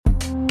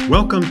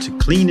Welcome to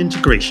Clean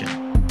Integration,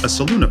 a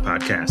Soluna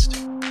podcast.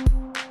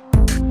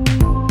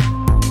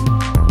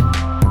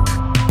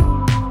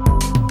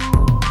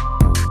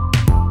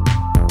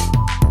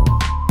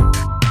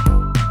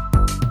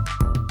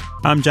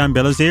 I'm John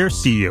Belazier,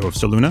 CEO of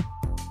Soluna,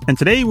 and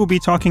today we'll be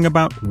talking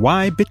about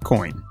why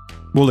Bitcoin.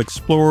 We'll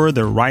explore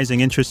the rising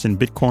interest in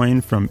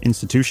Bitcoin from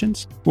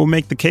institutions. We'll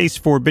make the case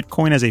for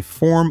Bitcoin as a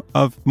form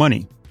of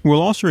money.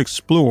 We'll also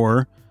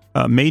explore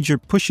major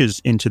pushes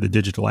into the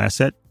digital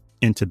asset,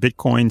 into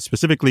Bitcoin,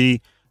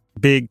 specifically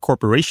big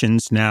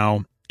corporations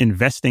now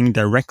investing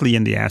directly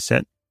in the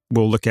asset.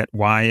 We'll look at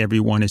why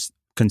everyone is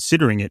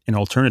considering it an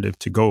alternative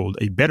to gold,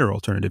 a better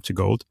alternative to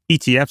gold,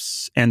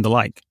 ETFs and the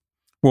like.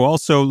 We'll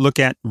also look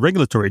at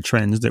regulatory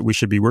trends that we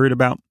should be worried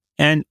about.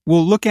 And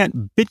we'll look at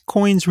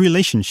Bitcoin's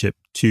relationship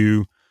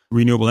to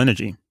renewable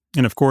energy.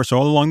 And of course,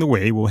 all along the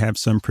way, we'll have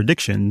some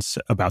predictions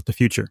about the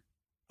future.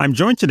 I'm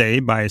joined today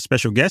by a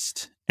special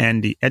guest,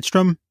 Andy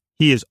Edstrom.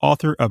 He is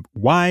author of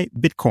Why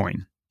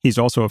Bitcoin. He's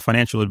also a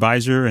financial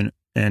advisor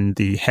and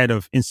the head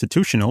of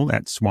institutional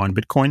at Swan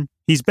Bitcoin.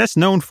 He's best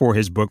known for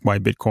his book, Why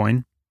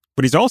Bitcoin,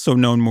 but he's also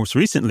known most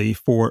recently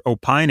for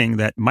opining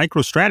that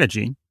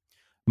MicroStrategy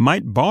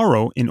might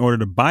borrow in order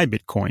to buy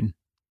Bitcoin.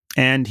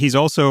 And he's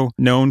also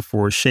known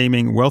for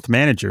shaming wealth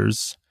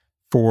managers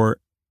for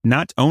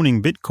not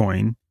owning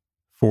Bitcoin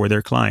for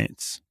their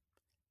clients.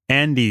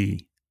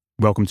 Andy,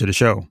 welcome to the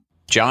show.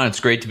 John,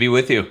 it's great to be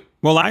with you.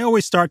 Well, I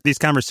always start these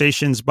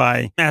conversations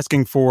by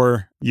asking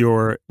for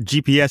your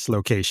GPS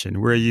location.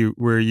 Where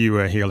are you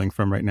hailing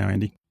from right now,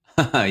 Andy?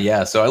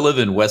 Yeah, so I live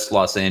in West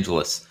Los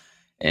Angeles,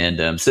 and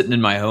I'm sitting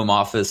in my home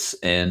office,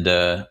 and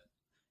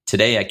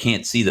today I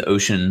can't see the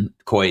ocean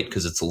quite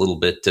because it's a little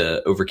bit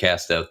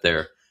overcast out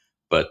there.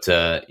 But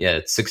yeah,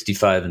 it's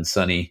 65 and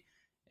sunny,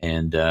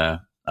 and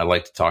I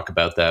like to talk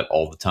about that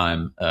all the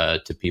time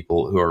to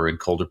people who are in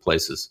colder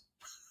places.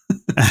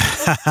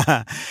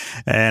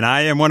 And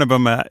I am one of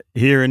them.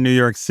 Here in New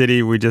York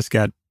City, we just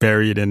got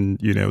buried in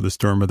the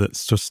storm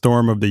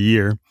of the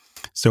year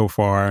so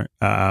far.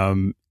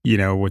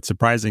 What's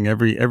surprising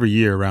every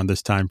year around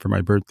this time for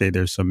my birthday,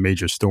 there's some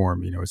major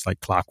storm. It's like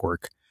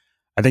clockwork.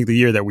 I think the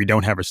year that we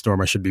don't have a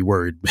storm, I should be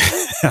worried.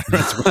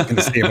 That's what it's going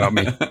to say about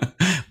me.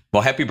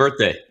 Well, happy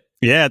birthday.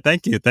 Yeah,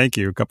 thank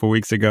you. A couple of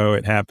weeks ago,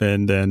 it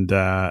happened, and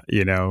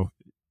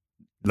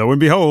lo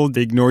and behold,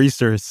 big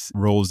nor'easter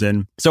rolls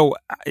in. So,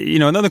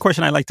 another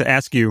question I'd like to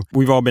ask you,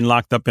 we've all been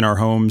locked up in our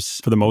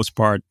homes for the most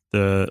part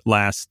the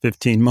last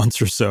 15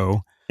 months or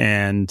so.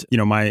 And,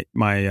 I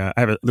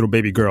have a little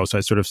baby girl, so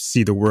I sort of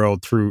see the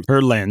world through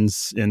her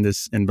lens in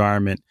this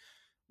environment.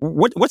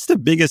 What's the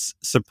biggest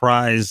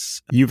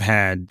surprise you've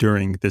had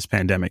during this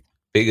pandemic?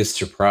 Biggest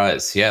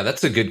surprise? Yeah,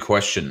 that's a good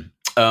question.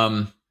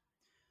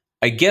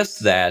 I guess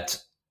that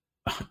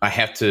I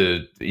have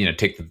to,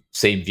 take the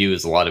same view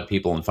as a lot of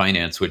people in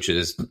finance, which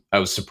is I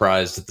was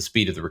surprised at the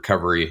speed of the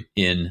recovery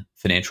in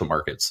financial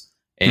markets.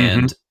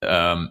 And,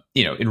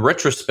 in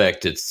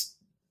retrospect, it's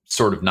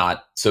sort of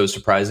not so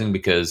surprising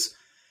because,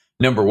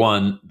 number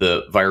one,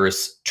 the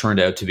virus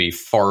turned out to be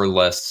far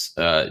less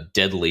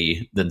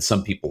deadly than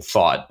some people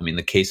thought. I mean,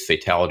 the case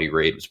fatality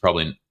rate was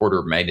probably an order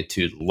of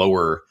magnitude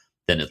lower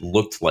than it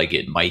looked like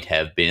it might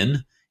have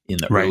been in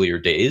the earlier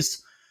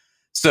days.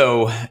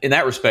 So in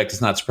that respect,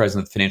 it's not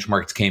surprising that the financial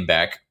markets came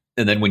back.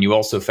 And then when you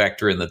also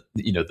factor in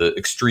the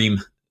extreme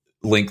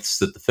lengths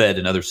that the Fed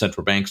and other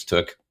central banks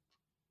took,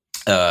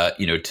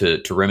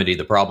 to remedy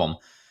the problem,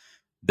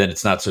 then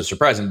it's not so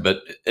surprising.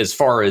 But as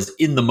far as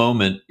in the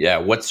moment, yeah,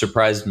 what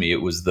surprised me,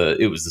 it was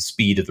the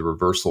speed of the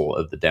reversal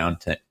of the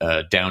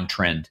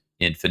downtrend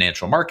in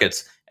financial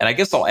markets. And I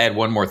guess I'll add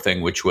one more thing,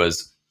 which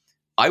was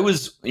I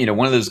was,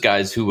 one of those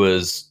guys who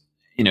was,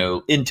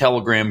 in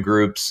Telegram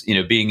groups,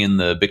 being in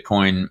the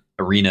Bitcoin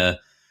arena,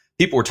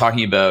 people were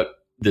talking about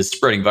this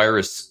spreading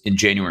virus in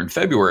January and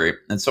February.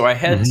 And so I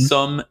had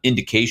some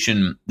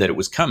indication that it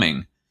was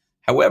coming.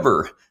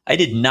 However, I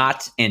did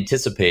not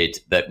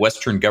anticipate that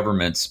Western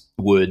governments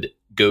would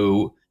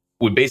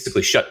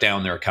basically shut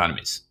down their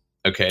economies.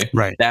 Okay.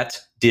 Right. That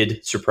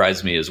did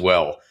surprise me as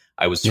well.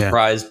 I was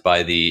surprised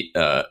by the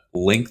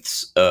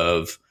lengths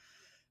of,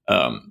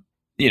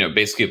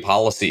 basically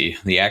policy,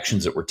 the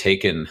actions that were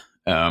taken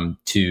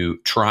to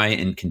try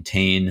and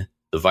contain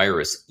the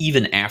virus,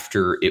 even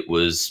after it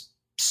was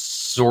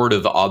sort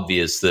of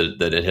obvious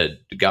that it had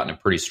gotten a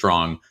pretty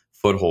strong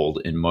foothold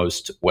in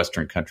most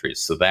Western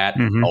countries. So that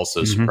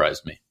also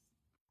surprised me.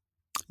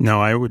 No,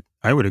 I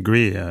would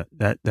agree.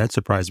 That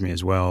surprised me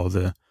as well.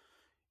 The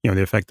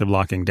effect of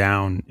locking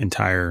down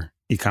entire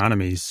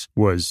economies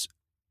was,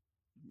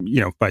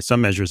 by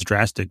some measures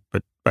drastic,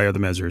 but by other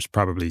measures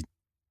probably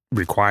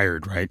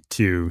required, right,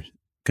 to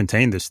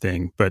contain this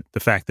thing. But the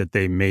fact that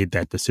they made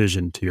that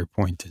decision, to your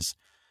point, is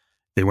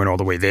they went all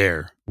the way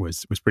there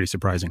was pretty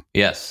surprising.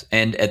 Yes,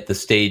 and at the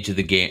stage of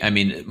the game, I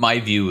mean, my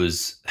view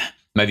has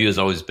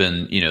always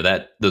been,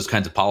 that those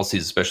kinds of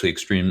policies, especially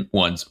extreme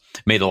ones,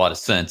 made a lot of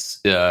sense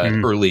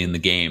early in the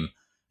game.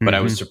 But I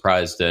was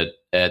surprised at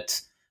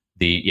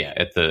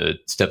the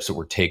steps that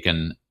were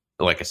taken,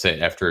 like I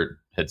said, after it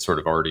had sort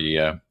of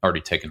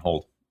already taken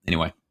hold.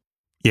 Anyway.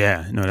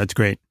 Yeah, no, that's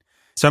great.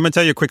 So I'm going to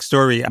tell you a quick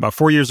story. About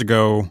 4 years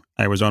ago,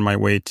 I was on my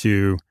way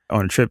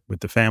on a trip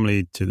with the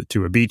family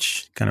to a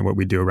beach, kind of what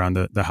we do around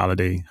the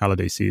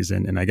holiday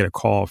season. And I get a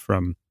call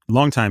from a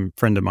longtime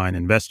friend of mine,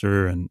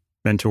 investor and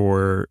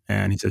mentor.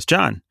 And he says,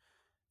 John.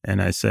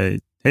 And I say,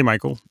 hey,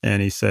 Michael.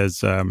 And he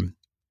says,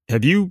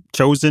 have you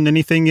chosen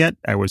anything yet?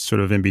 I was sort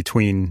of in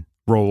between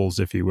roles,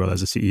 if you will,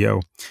 as a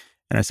CEO.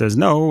 And I says,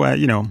 no,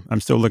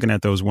 I'm still looking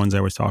at those ones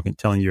I was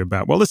telling you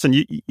about. Well, listen,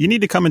 you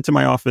need to come into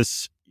my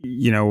office,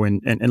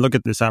 and look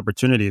at this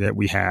opportunity that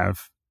we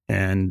have.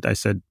 And I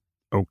said,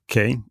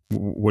 okay,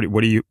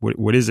 what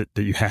is it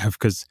that you have?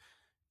 Because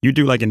you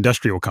do like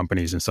industrial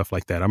companies and stuff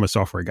like that. I'm a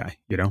software guy,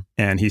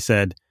 And he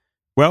said,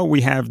 well,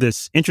 we have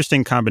this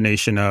interesting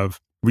combination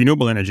of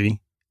renewable energy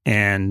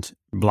and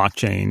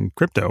blockchain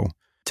crypto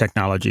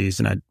technologies.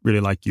 And I'd really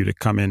like you to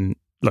come in.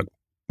 Look,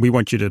 we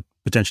want you to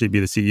potentially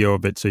be the CEO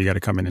of it. So you got to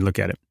come in and look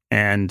at it.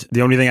 And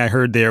the only thing I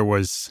heard there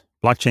was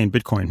blockchain,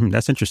 Bitcoin.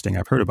 That's interesting.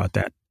 I've heard about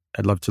that.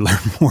 I'd love to learn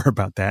more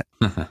about that.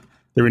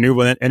 The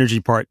renewable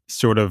energy part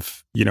sort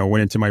of,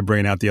 went into my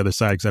brain out the other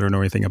side because I don't know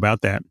anything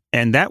about that.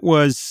 And that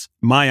was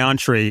my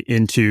entree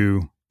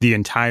into the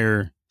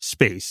entire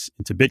space,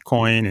 into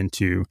Bitcoin,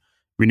 into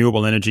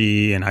renewable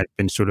energy. And I've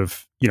been sort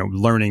of,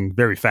 learning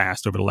very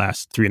fast over the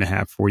last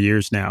 3.5, 4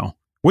 years now.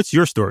 What's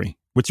your story?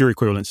 What's your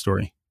equivalent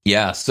story?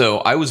 Yeah, so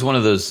I was one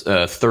of those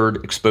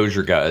third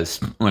exposure guys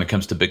when it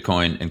comes to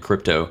Bitcoin and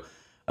crypto.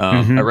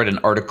 I read an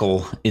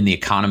article in The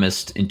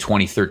Economist in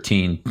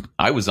 2013.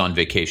 I was on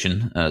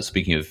vacation.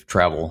 Speaking of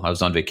travel, I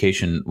was on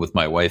vacation with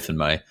my wife and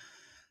my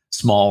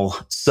small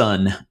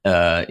son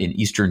in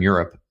Eastern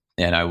Europe.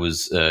 And I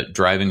was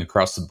driving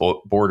across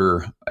the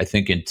border, I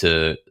think,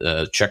 into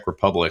Czech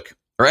Republic,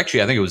 or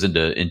actually, I think it was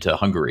into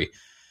Hungary.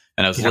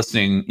 And I was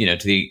listening, to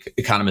The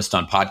Economist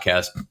on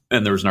podcast,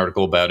 and there was an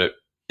article about it.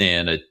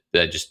 And it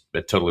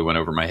totally went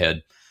over my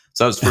head.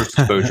 So that was first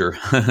exposure.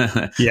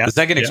 The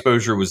second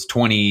exposure was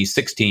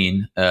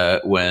 2016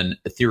 when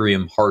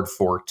Ethereum hard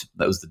forked.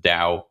 That was the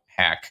DAO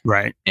hack.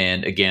 Right.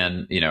 And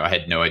again, I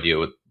had no idea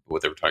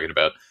what they were talking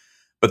about.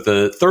 But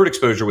the third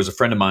exposure was a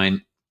friend of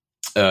mine,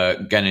 a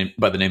guy named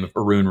by the name of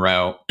Arun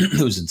Rao,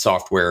 who's in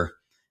software,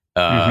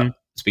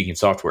 speaking of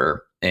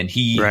software. And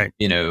he,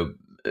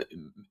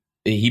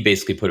 he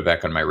basically put it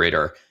back on my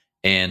radar.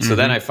 And so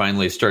then I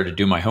finally started to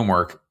do my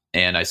homework,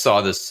 and I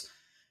saw this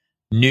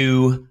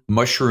new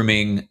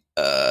mushrooming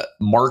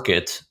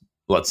market,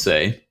 let's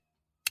say.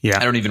 Yeah,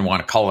 I don't even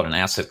want to call it an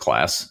asset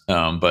class,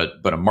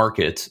 but a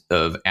market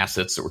of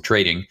assets that were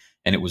trading,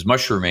 and it was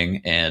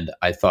mushrooming. And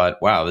I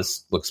thought, wow,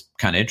 this looks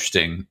kind of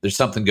interesting. There's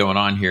something going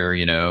on here.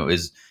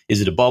 Is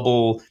it a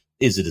bubble?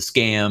 Is it a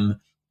scam?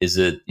 Is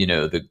it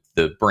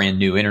the brand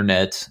new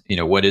internet?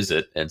 What is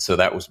it? And so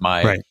that was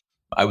my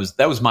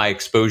that was my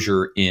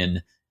exposure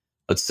in,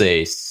 let's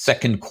say,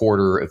 second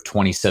quarter of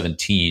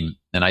 2017,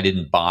 and I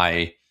didn't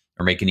buy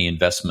or make any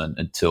investment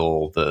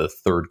until the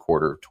third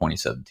quarter of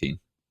 2017.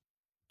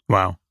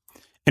 Wow.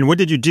 And what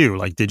did you do?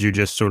 Like, did you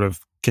just sort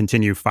of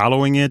continue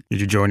following it? Did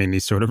you join any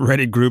sort of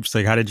Reddit groups?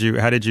 Like, how did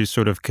you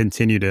sort of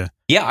continue to?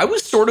 Yeah, I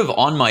was sort of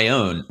on my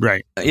own.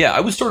 Right. Yeah, I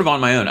was sort of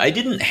on my own. I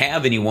didn't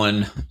have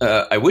anyone.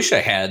 I wish I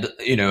had,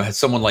 had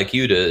someone like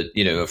you to,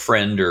 a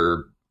friend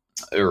or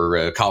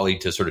a colleague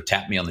to sort of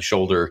tap me on the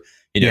shoulder,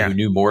 who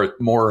knew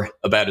more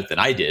about it than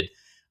I did.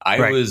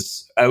 I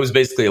was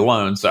basically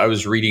alone. So I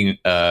was reading,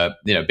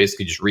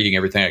 basically just reading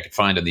everything I could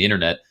find on the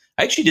internet.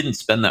 I actually didn't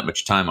spend that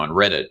much time on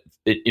Reddit.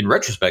 In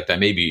retrospect, I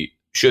maybe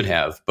should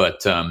have,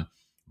 but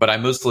I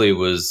mostly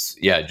was,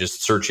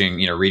 just searching,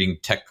 reading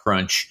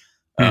TechCrunch,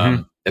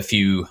 a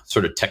few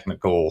sort of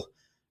technical,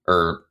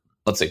 or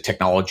let's say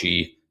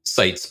technology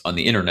sites on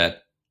the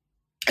internet.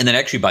 And then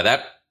actually by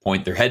that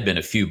point, there had been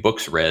a few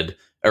books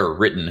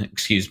written,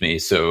 excuse me.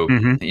 So,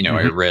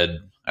 I read,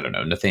 I don't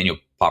know, Nathaniel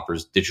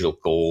Popper's Digital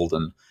Gold,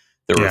 and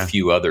there were a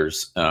few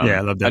others. I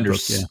love that book.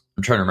 Yeah.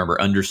 I'm trying to remember.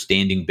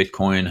 Understanding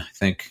Bitcoin, I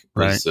think,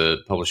 was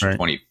published in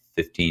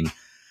 2015.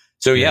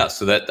 So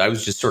so that I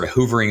was just sort of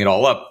hoovering it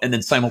all up, and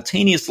then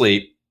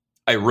simultaneously,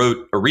 I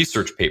wrote a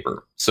research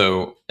paper.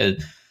 So,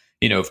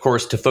 of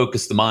course, to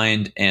focus the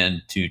mind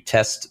and to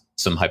test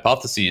some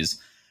hypotheses,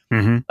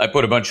 I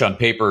put a bunch on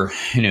paper.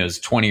 It was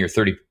 20 or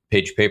 30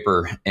 page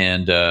paper,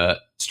 and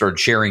started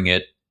sharing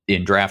it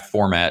in draft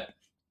format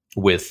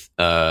with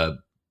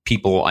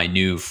people I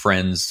knew,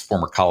 friends,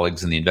 former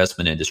colleagues in the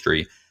investment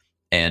industry.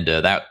 And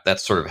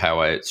that's sort of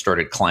how I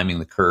started climbing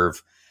the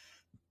curve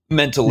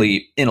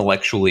mentally,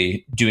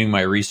 intellectually, doing my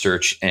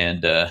research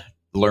and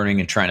learning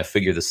and trying to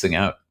figure this thing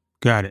out.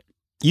 Got it.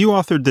 You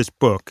authored this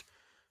book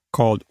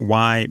called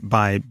Why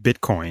Buy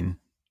Bitcoin,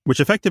 which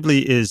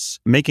effectively is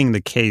making the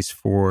case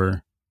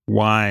for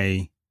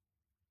why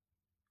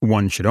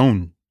one should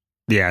own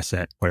the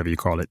asset, whatever you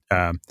call it.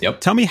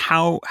 Tell me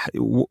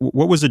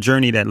what was the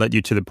journey that led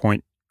you to the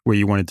point where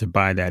you wanted to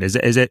buy that? Is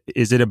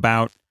it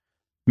about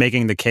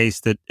making the case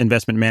that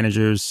investment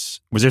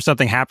managers, was there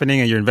something happening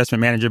and your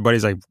investment manager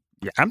buddy's like,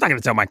 I'm not going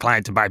to tell my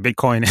client to buy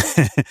Bitcoin,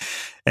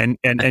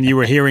 and you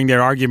were hearing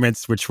their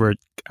arguments, which were,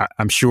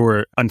 I'm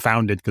sure,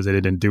 unfounded because they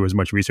didn't do as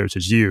much research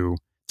as you.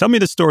 Tell me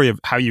the story of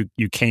how you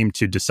came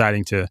to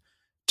deciding to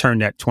turn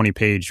that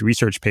 20-page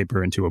research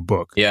paper into a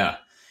book. Yeah.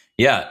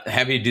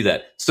 Happy to do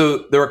that.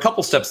 So there were a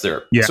couple steps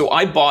there. Yeah. So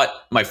I bought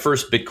my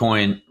first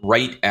Bitcoin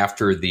right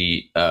after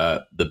the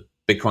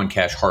Bitcoin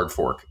Cash hard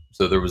fork.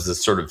 So there was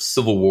this sort of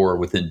civil war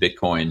within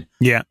Bitcoin.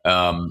 Yeah.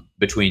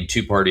 Between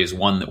two parties,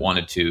 one that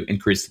wanted to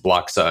increase the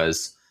block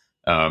size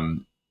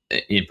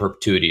in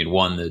perpetuity, and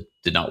one that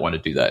did not want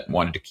to do that, and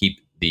wanted to keep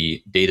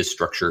the data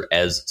structure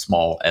as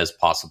small as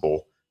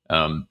possible,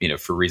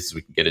 for reasons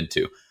we can get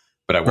into,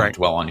 but I won't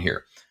dwell on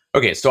here.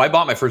 Okay, so I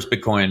bought my first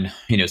Bitcoin,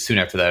 soon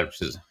after that,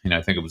 which is,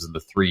 I think it was in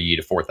the $3,000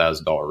 to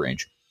 $4,000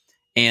 range,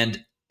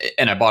 and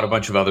I bought a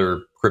bunch of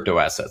other crypto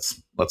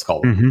assets, let's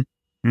call them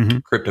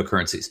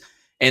cryptocurrencies.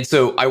 And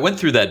so I went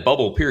through that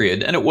bubble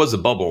period, and it was a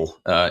bubble,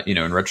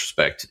 in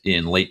retrospect.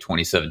 In late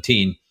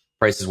 2017,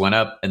 prices went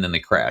up, and then they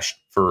crashed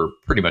for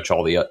pretty much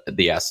all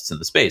the assets in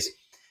the space.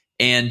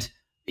 And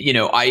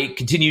I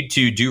continued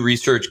to do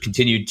research,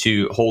 continued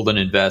to hold and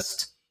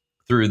invest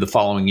through the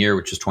following year,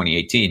 which was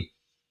 2018.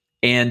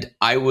 And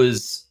I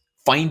was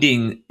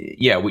finding,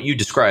 what you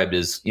described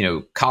as,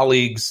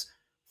 colleagues,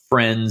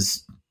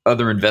 friends,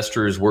 other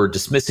investors were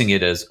dismissing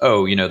it as,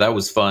 that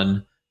was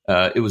fun.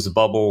 It was a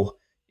bubble.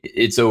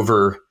 It's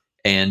over.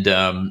 And,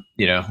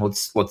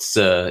 let's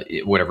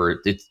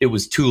whatever. It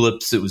was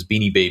tulips. It was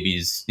Beanie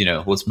Babies.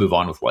 Let's move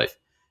on with life.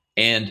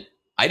 And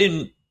I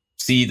didn't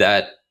see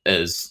that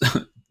as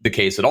the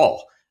case at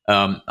all.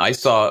 I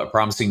saw a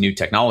promising new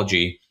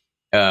technology.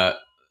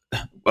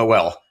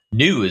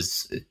 New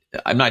is,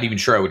 I'm not even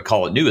sure I would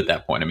call it new at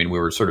that point. I mean, we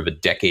were sort of a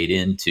decade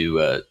into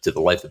to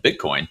the life of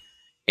Bitcoin.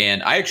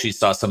 And I actually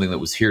saw something that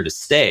was here to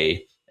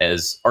stay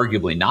as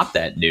arguably not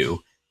that new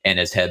and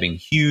as having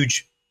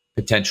huge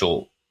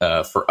potential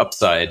for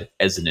upside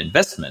as an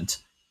investment,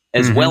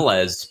 as well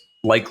as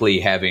likely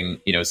having,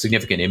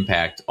 significant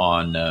impact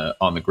on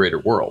the greater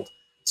world.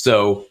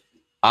 So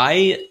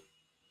I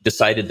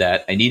decided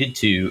that I needed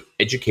to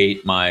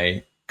educate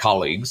my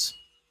colleagues.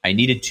 I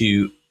needed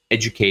to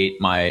educate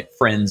my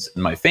friends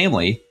and my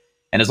family.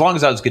 And as long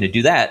as I was going to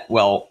do that,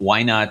 well,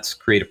 why not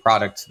create a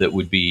product that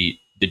would be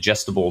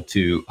digestible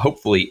to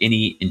hopefully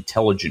any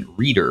intelligent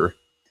reader?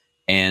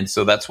 And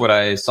so that's what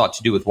I sought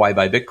to do with Why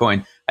Buy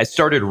Bitcoin. I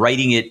started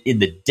writing it in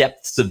the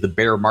depths of the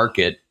bear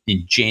market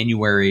in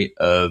January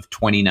of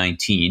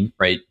 2019,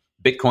 right?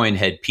 Bitcoin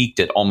had peaked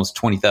at almost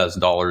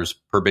 $20,000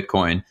 per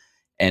Bitcoin.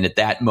 And at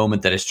that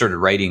moment that I started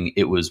writing,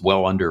 it was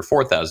well under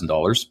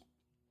 $4,000.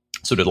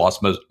 So it had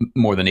lost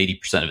more than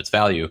 80% of its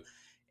value.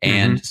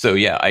 And so,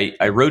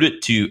 I wrote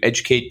it to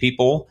educate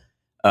people,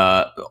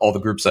 all the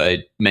groups I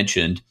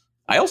mentioned.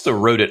 I also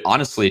wrote it,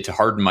 honestly, to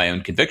harden my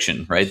own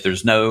conviction, right?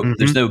 There's no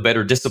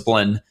better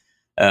discipline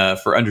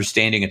for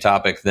understanding a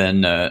topic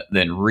than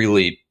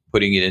really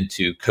putting it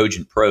into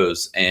cogent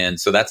prose. And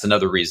so that's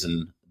another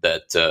reason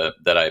that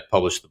I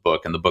published the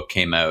book. And the book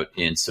came out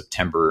in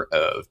September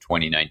of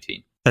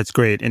 2019. That's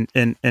great.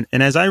 And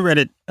as I read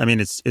it, I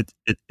mean,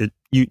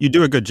 you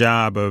do a good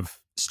job of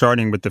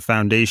starting with the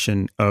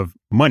foundation of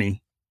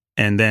money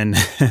and then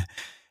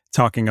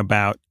talking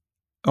about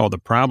all the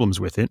problems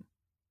with it,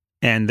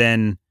 and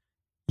then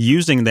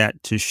using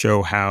that to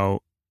show how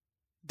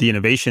the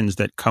innovations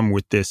that come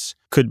with this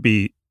could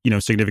be,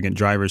 significant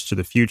drivers to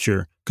the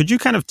future. Could you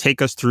kind of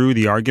take us through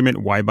the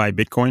argument, why buy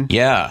Bitcoin?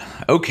 Yeah.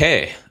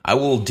 Okay. I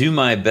will do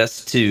my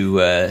best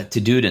to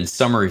do it in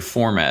summary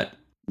format.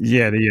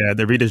 Yeah,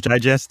 the Reader's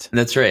Digest.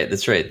 That's right.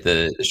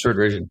 The short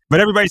version. But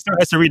everybody still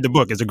has to read the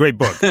book. It's a great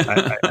book.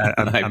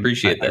 I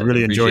appreciate that. I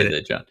really enjoyed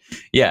it, John.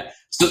 Yeah.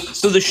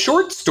 So the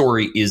short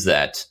story is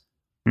that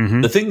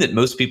the thing that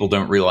most people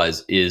don't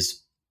realize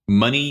is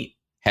money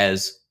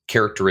has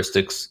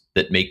characteristics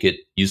that make it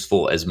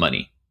useful as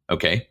money.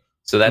 Okay.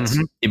 So that's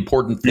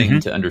important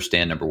thing to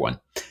understand, number one.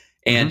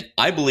 And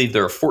I believe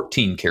there are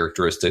 14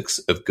 characteristics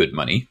of good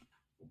money,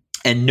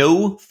 and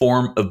no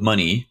form of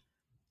money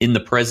in the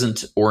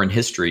present or in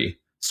history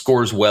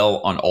scores well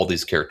on all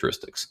these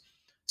characteristics.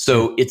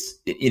 So it's,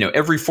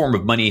 every form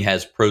of money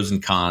has pros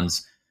and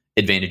cons,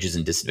 advantages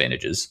and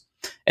disadvantages.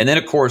 And then,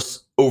 of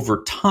course,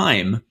 over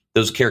time,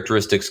 those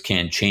characteristics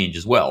can change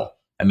as well.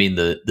 I mean,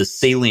 the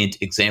salient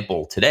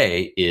example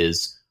today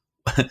is,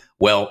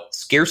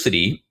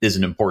 scarcity is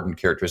an important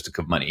characteristic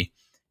of money.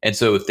 And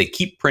so if they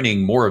keep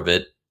printing more of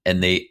it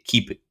and they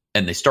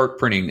start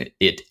printing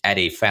it at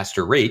a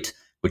faster rate,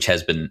 which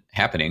has been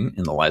happening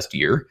in the last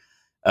year,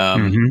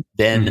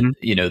 then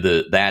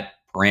that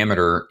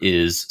parameter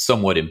is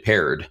somewhat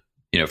impaired,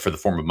 for the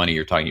form of money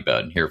you're talking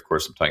about. And here, of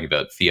course, I'm talking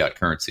about fiat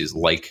currencies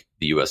like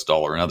the US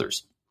dollar and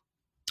others.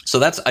 So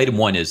that's item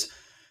one, is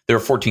there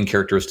are 14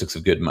 characteristics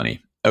of good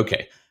money.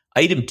 Okay.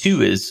 Item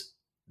two is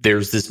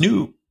there's this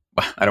new,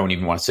 I don't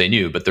even want to say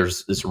new, but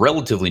there's this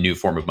relatively new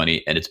form of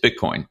money, and it's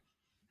Bitcoin.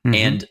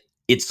 And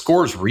it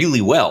scores really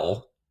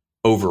well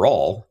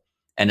overall,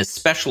 and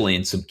especially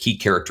in some key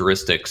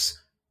characteristics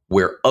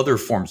where other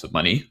forms of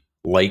money,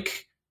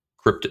 like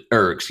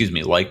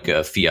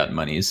fiat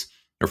monies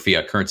or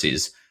fiat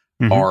currencies,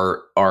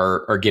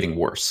 are getting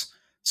worse.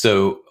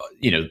 So,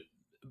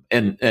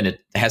 and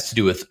it has to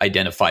do with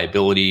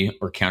identifiability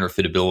or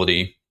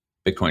counterfeitability.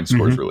 Bitcoin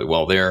scores really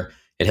well there.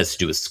 It has to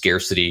do with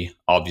scarcity.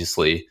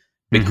 Obviously,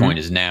 Bitcoin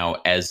is now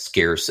as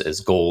scarce as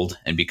gold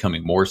and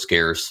becoming more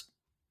scarce.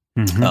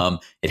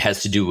 It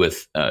has to do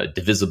with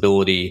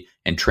divisibility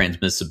and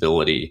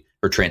transmissibility,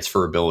 or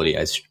transferability,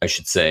 I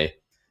should say.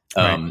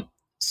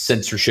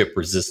 Censorship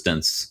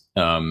resistance,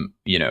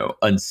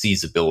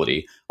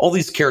 unseizability, all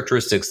these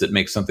characteristics that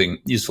make something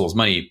useful as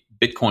money,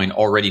 Bitcoin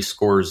already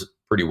scores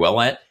pretty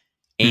well at,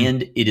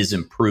 and it is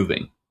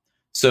improving.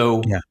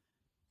 So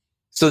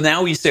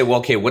now you say, well,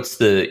 okay, what's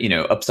the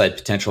upside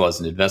potential as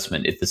an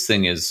investment if this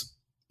thing is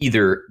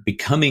either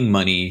becoming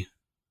money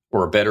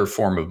or a better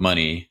form of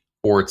money,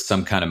 or it's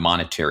some kind of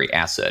monetary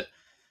asset?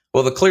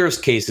 Well, the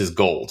clearest case is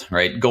gold,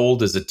 right?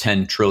 Gold is a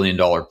 $10 trillion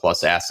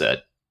plus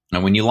asset.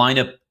 And when you line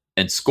up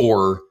and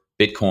score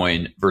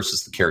Bitcoin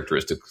versus the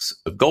characteristics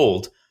of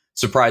gold,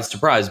 surprise,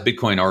 surprise,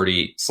 Bitcoin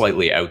already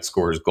slightly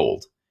outscores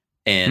gold.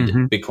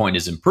 And Bitcoin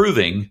is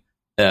improving,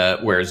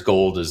 whereas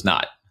gold is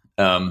not.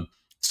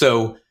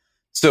 So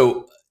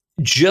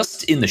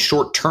just in the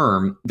short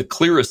term, the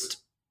clearest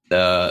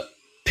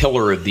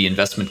pillar of the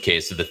investment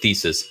case of the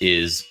thesis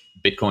is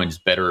Bitcoin's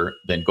better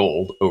than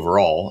gold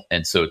overall.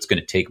 And so it's going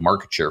to take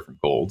market share from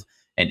gold.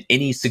 And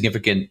any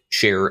significant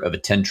share of a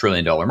 $10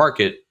 trillion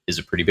market is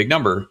a pretty big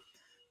number.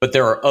 But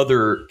there are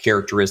other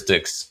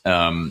characteristics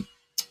or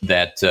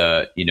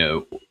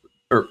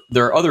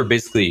there are other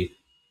basically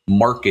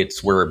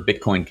markets where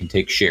Bitcoin can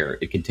take share.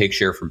 It can take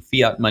share from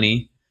fiat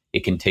money.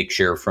 It can take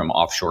share from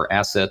offshore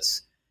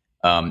assets.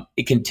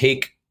 It can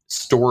take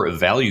store of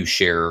value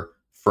share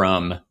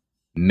from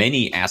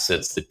many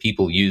assets that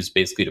people use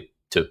basically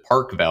to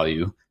park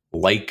value,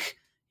 like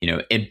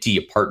empty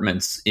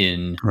apartments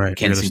in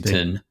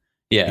Kensington.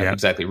 Yeah,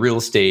 exactly. Real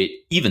estate,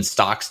 even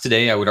stocks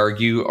today, I would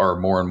argue, are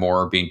more and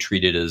more being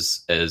treated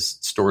as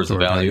stores of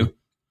value.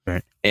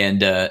 Right.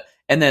 And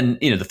then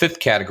the fifth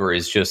category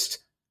is just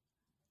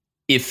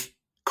if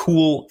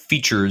cool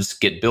features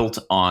get built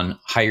on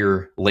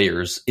higher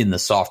layers in the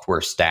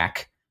software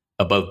stack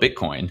above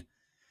Bitcoin,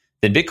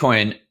 then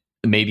Bitcoin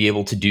may be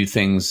able to do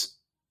things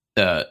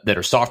that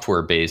are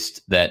software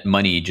based that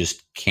money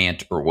just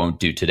can't or won't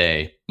do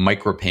today.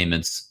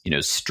 Micropayments,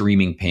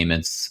 streaming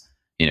payments,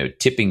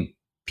 tipping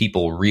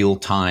people real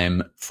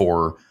time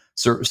for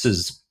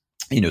services,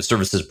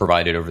 services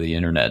provided over the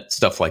internet,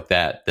 stuff like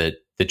that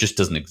just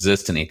doesn't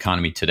exist in the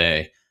economy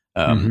today.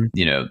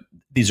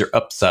 These are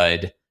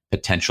upside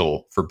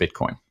potential for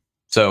Bitcoin.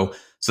 So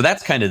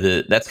that's kind of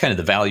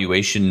the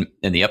valuation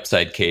and the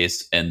upside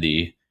case and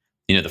the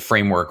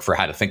framework for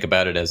how to think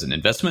about it as an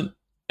investment.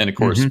 And of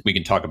course, we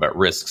can talk about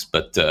risks,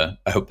 but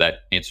I hope that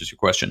answers your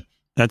question.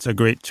 That's a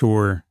great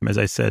tour. As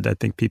I said, I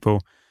think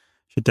people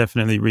should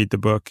definitely read the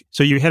book.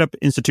 So you head up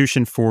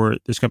institution for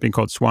this company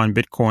called Swan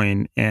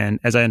Bitcoin. And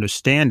as I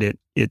understand it,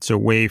 it's a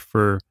way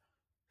for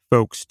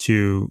folks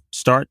to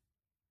start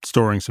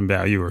storing some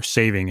value or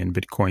saving in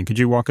Bitcoin. Could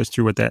you walk us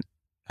through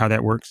how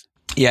that works?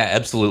 Yeah,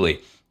 absolutely.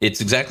 It's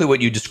exactly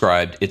what you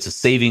described. It's a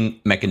saving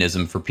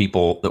mechanism for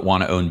people that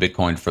want to own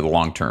Bitcoin for the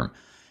long term.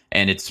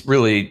 And it's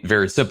really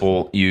very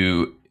simple.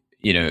 You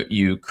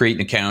create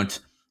an account,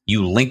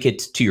 you link it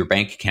to your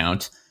bank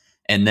account,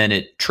 and then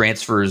it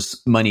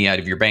transfers money out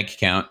of your bank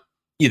account,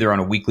 either on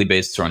a weekly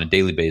basis or on a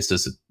daily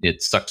basis.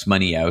 It sucks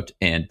money out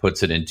and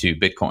puts it into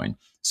Bitcoin.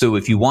 So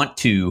if you want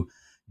to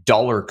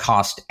dollar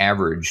cost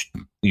average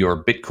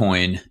your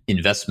Bitcoin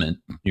investment,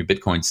 your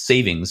Bitcoin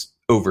savings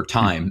over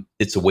time,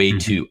 it's a way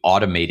to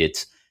automate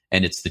it.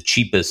 And it's the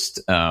cheapest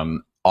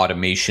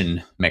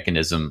automation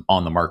mechanism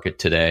on the market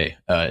today,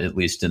 at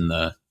least in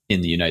the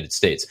United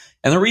States.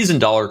 And the reason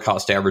dollar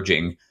cost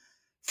averaging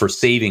for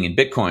saving in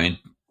Bitcoin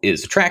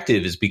is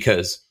attractive is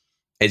because,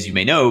 as you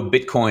may know,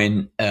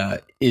 Bitcoin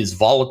is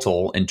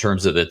volatile in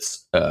terms of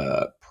its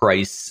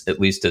price, at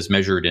least as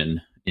measured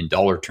in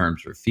dollar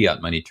terms or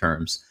fiat money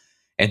terms.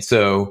 And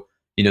so,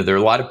 there are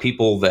a lot of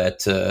people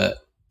that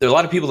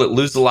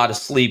lose a lot of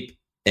sleep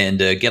and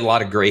get a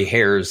lot of gray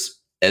hairs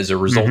as a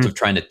result of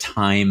trying to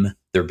time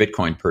their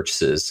Bitcoin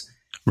purchases.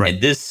 Right.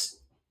 And this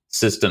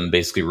system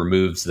basically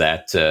removes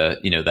that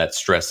that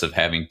stress of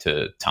having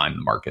to time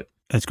the market.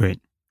 That's great.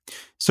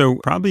 So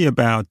probably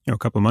about a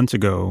couple of months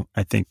ago,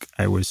 I think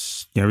I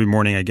was every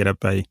morning I get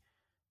up, I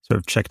sort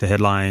of check the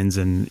headlines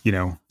and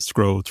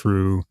scroll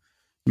through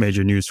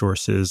major news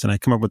sources, and I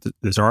come up with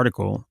this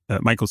article.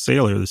 Michael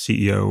Saylor, the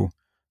CEO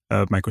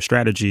of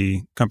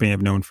MicroStrategy, company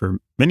I've known for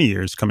many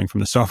years, coming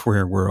from the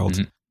software world,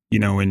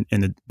 in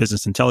the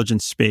business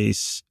intelligence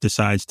space,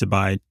 decides to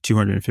buy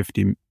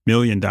 $250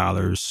 million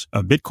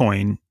of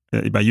Bitcoin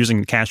by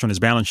using cash on his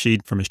balance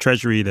sheet from his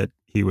treasury that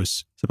he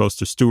was supposed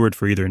to steward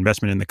for either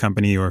investment in the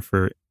company or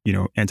for,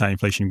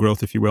 anti-inflation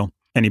growth, if you will.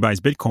 And he buys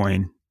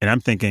Bitcoin. And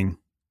I'm thinking,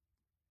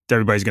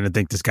 everybody's going to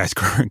think this guy's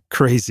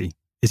crazy.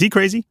 Is he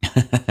crazy?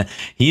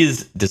 He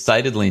is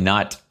decidedly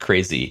not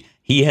crazy.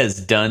 He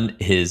has done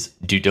his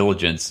due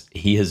diligence.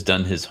 He has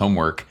done his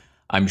homework.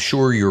 I'm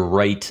sure you're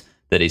right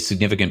that a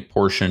significant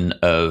portion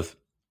of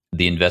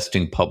the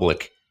investing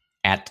public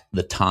at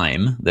the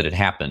time that it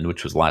happened,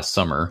 which was last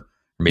summer,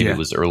 or maybe it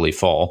was early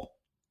fall,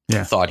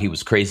 thought he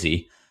was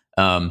crazy.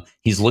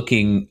 He's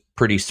looking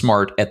pretty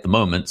smart at the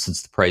moment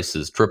since the price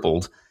has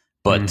tripled.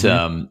 But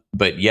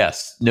but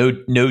yes, no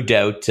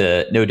doubt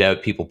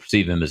people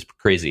perceive him as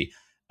crazy.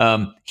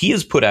 He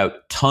has put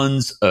out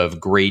tons of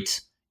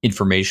great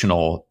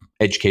informational,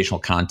 educational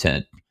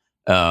content.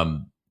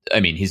 I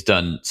mean, he's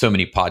done so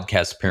many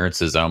podcast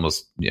appearances.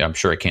 I'm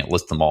sure I can't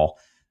list them all.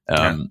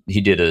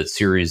 He did a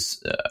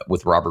series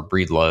with Robert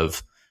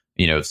Breedlove,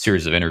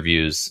 series of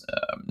interviews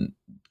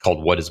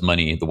called "What Is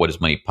Money?" The "What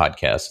Is Money"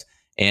 podcast.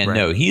 And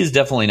no, he is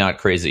definitely not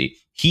crazy.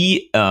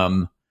 He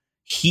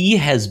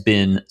has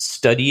been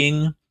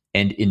studying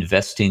and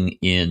investing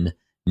in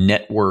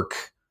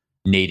network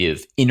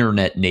native,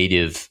 internet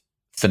native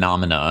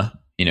phenomena,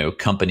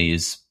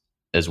 companies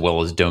as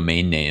well as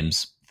domain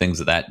names, things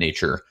of that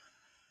nature,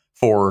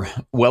 for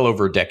well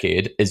over a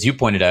decade. As you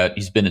pointed out,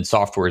 he's been in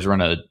software. He's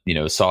run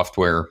a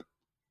software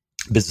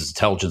business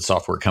intelligence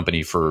software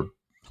company for,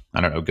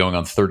 I don't know, going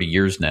on 30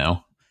 years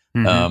now.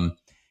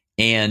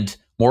 And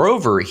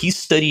moreover, he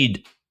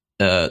studied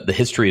the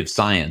history of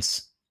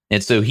science.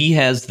 And so he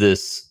has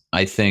this,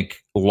 I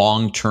think,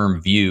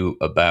 long-term view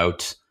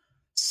about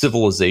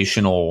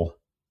civilizational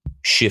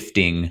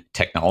shifting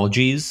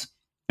technologies.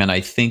 And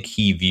I think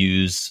he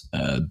views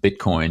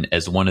Bitcoin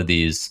as one of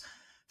these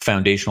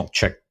foundational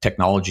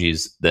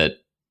technologies that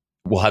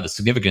will have a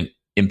significant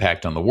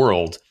impact on the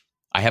world.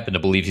 I happen to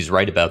believe he's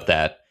right about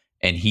that.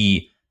 And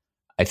he,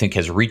 I think,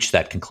 has reached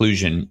that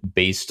conclusion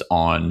based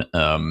on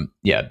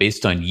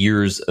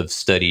years of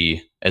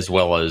study, as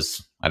well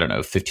as,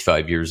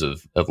 55 years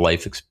of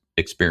life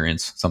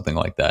experience, something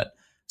like that.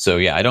 So,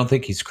 yeah, I don't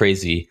think he's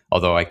crazy,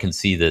 although I can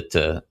see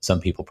that some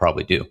people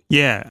probably do.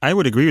 Yeah, I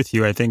would agree with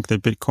you. I think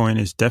that Bitcoin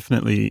is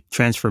definitely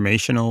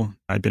transformational.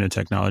 I've been a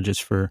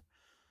technologist for,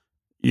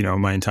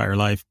 my entire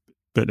life,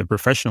 but a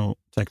professional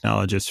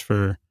technologist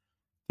for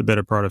the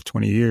better part of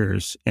 20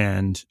 years.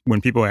 And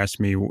when people ask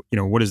me,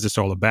 what is this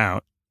all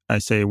about? I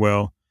say,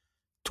 well,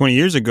 20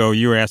 years ago,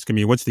 you were asking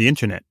me, what's the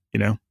internet?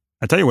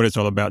 I tell you what it's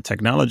all about.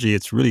 Technology,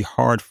 it's really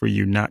hard for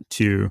you not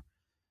to,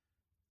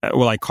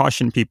 I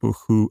caution people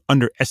who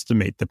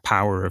underestimate the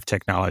power of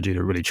technology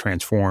to really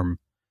transform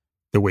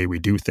the way we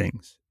do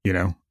things.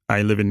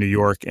 I live in New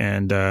York,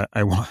 and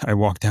I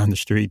walk down the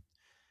street,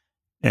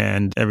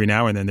 and every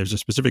now and then there's a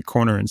specific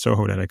corner in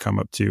Soho that I come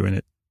up to,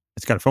 and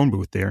it's got a phone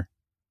booth there.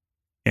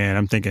 And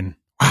I'm thinking,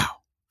 wow,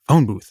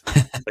 phone booth.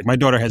 Like, my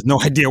daughter has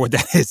no idea what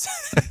that is.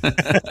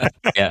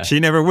 Yeah. She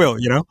never will,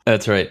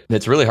 That's right.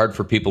 It's really hard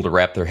for people to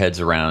wrap their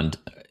heads around.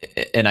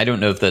 And I don't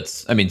know if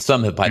that's,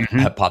 some have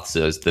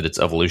hypothesized that it's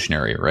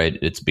evolutionary, right?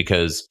 It's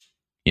because,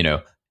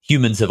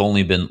 humans have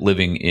only been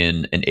living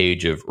in an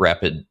age of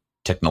rapid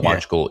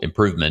technological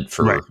improvement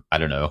for,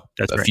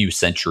 a few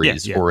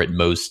centuries, or at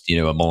most,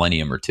 a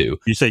millennium or two.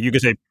 You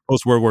could say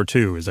post-World War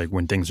II is like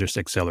when things just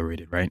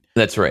accelerated, right?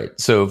 That's right.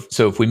 So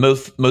if we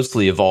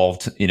mostly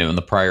evolved, in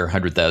the prior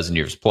 100,000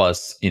 years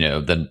plus,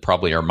 then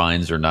probably our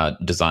minds are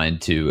not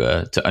designed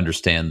to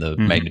understand the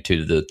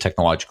magnitude of the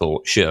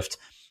technological shift.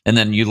 And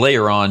then you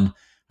layer on,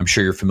 I'm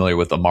sure you're familiar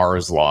with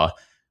Amara's law,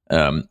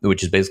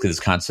 which is basically this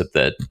concept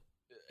that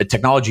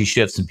technology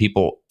shifts and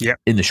people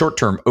in the short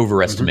term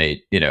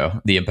overestimate,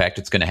 the impact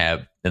it's going to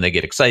have, and they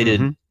get excited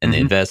and they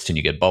invest, and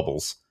you get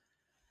bubbles.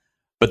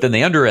 But then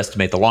they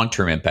underestimate the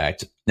long-term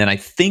impact. And I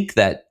think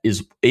that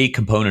is a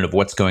component of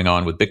what's going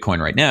on with Bitcoin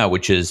right now,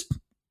 which is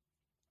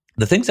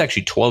the thing's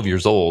actually 12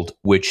 years old,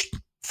 which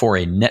for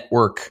a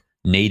network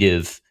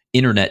native,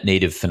 internet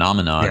native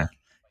phenomenon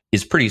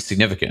is pretty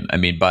significant. I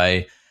mean,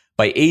 by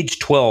age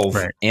 12,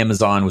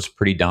 Amazon was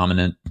pretty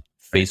dominant.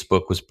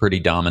 Facebook was pretty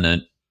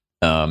dominant.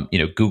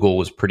 Google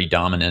was pretty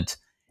dominant,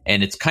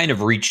 and it's kind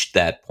of reached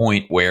that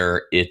point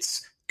where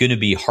it's going to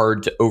be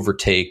hard to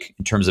overtake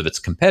in terms of its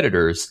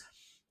competitors.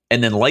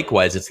 And then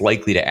likewise, it's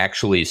likely to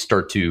actually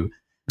start to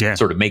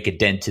sort of make a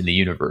dent in the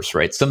universe,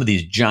 right? Some of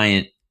these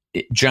giant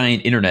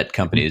internet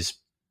companies,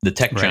 the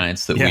tech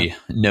giants that we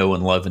know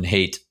and love and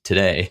hate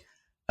today,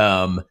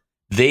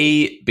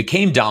 they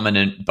became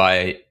dominant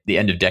by the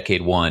end of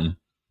decade one,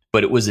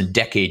 but it was in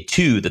decade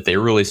two that they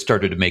really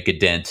started to make a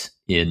dent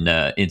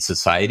in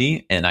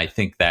society. And I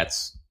think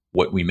that's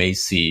what we may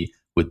see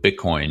with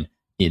Bitcoin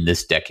in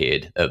this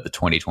decade of the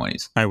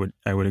 2020s. I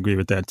would agree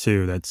with that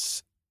too.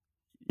 That's,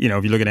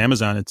 if you look at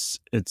Amazon, it's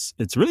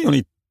really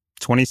only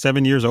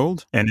 27 years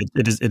old, and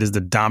it is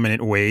the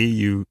dominant way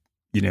you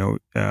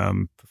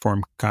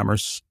perform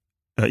commerce,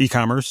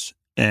 e-commerce,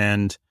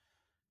 and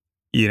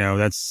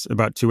that's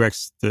about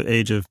 2x the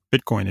age of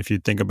Bitcoin. If you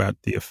think about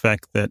the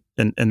effect that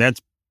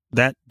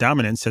that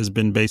dominance has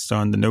been based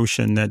on the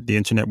notion that the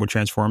internet would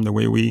transform the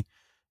way we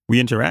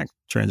interact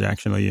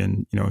transactionally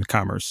in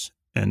commerce,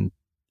 and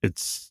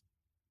it's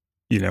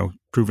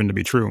proven to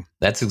be true.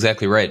 That's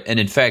exactly right. And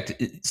in fact,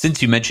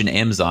 since you mentioned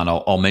Amazon,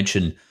 I'll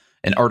mention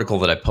an article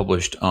that I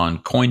published on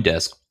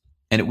CoinDesk,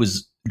 and it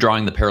was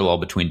drawing the parallel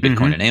between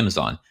Bitcoin and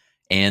Amazon.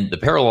 And the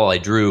parallel I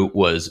drew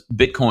was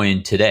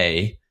Bitcoin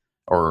today,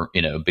 or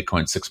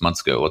Bitcoin 6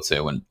 months ago, let's say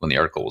when the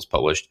article was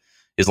published,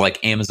 is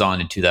like Amazon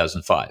in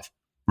 2005.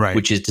 Right.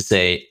 Which is to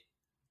say,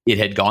 it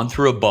had gone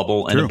through a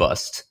bubble and True. a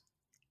bust,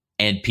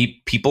 and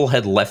people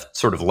had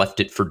left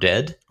it for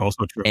dead.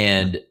 Also true.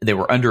 And they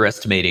were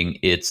underestimating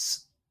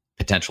its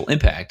potential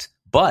impact.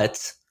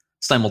 But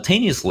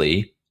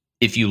simultaneously,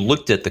 if you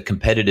looked at the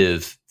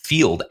competitive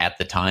field at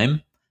the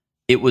time,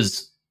 it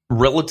was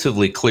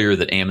relatively clear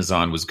that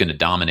Amazon was going to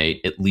dominate,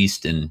 at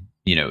least in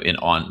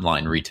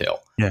online retail.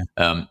 Yeah.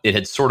 It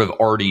had sort of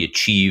already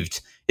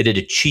achieved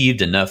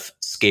enough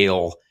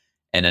scale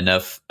and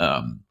enough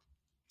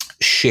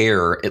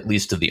share, at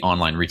least of the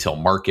online retail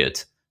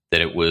market,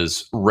 that it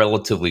was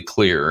relatively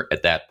clear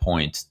at that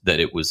point that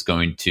it was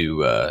going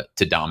to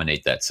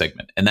dominate that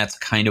segment. And that's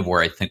kind of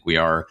where I think we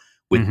are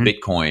with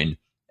Bitcoin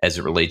as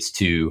it relates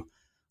to,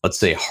 let's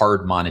say,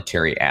 hard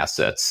monetary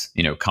assets,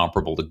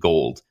 comparable to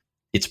gold.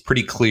 It's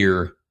pretty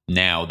clear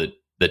now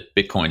that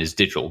Bitcoin is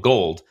digital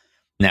gold.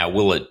 Now,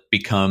 will it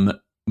become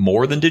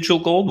more than digital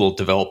gold? Will it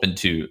develop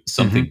into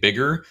something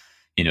bigger?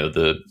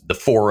 The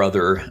four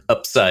other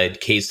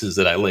upside cases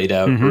that I laid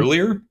out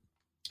earlier,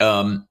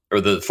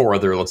 or the four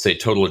other, let's say,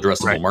 total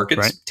addressable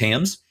markets,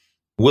 TAMs,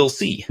 we'll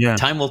see. Yeah.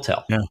 Time will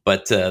tell. Yeah.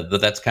 But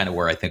that's kind of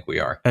where I think we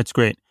are. That's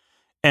great.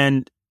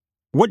 And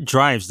what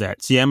drives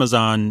that? See,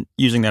 Amazon,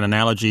 using that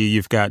analogy,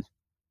 you've got,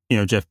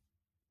 Jeff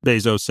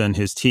Bezos and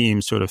his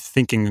team sort of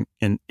thinking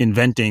and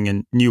inventing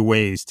in new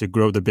ways to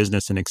grow the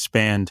business and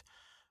expand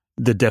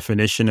the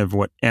definition of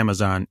what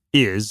Amazon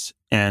is.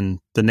 And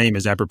the name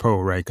is apropos,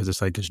 right? Because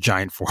it's like this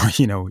giant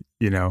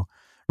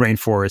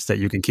rainforest that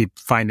you can keep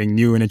finding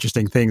new and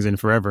interesting things in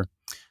forever.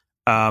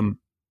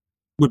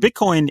 With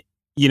Bitcoin,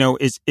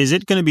 is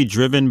it going to be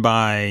driven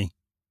by,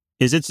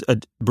 is its a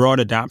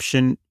broad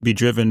adoption be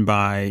driven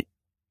by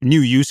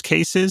new use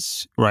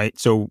cases, right?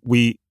 So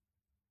we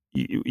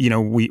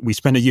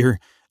spend a year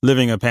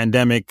living a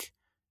pandemic.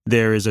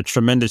 There is a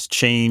tremendous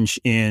change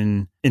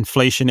in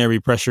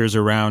inflationary pressures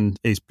around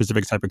a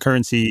specific type of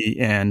currency,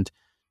 and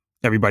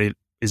everybody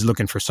is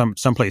looking for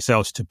someplace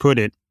else to put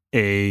it.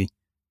 A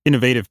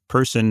innovative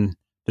person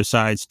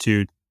decides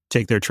to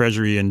take their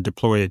treasury and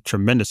deploy a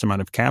tremendous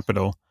amount of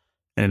capital,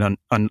 and it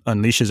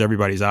unleashes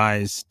everybody's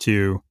eyes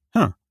to,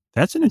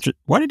 that's an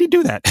why did he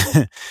do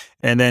that?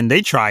 And then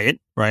they try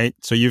it, right?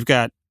 So you've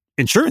got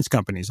insurance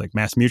companies like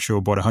Mass Mutual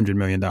bought $100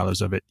 million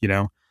of it,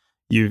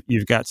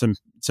 You've got some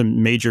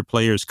major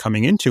players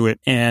coming into it,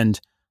 and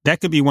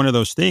that could be one of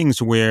those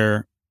things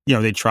where,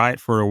 they try it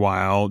for a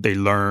while, they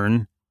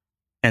learn,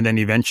 and then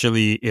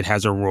eventually it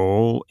has a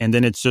role, and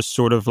then it's just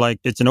sort of like,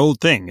 it's an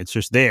old thing. It's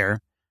just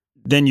there.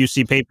 Then you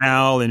see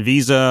PayPal and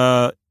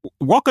Visa.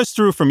 Walk us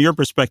through from your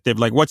perspective,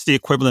 like what's the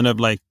equivalent of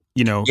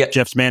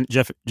Jeff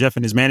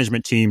and his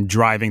management team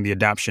driving the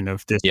adoption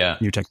of this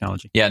new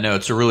technology? Yeah, no,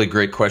 it's a really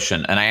great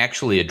question. And I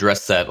actually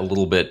addressed that a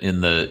little bit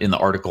in the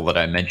article that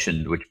I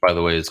mentioned, which, by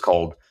the way, is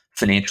called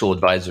Financial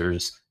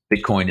Advisors,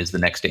 Bitcoin is the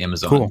Next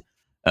Amazon,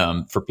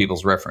 for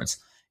people's reference.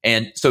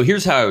 And so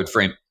here's how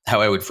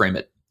I would frame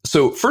it.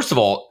 So first of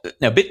all,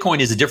 now Bitcoin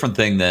is a different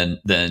thing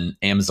than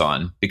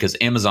Amazon, because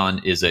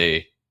Amazon is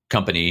a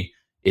company.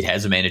 It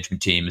has a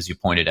management team, as you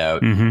pointed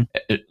out. And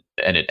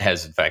it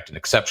has, in fact, an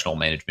exceptional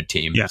management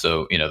team. Yeah.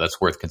 So, that's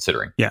worth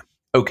considering. Yeah.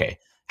 Okay.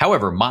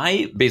 However,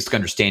 my basic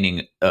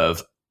understanding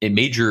of a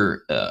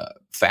major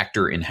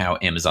factor in how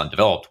Amazon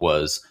developed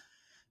was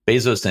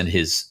Bezos and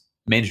his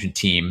management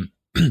team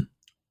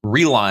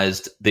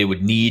realized they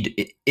would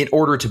need, in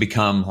order to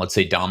become, let's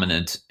say,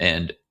 dominant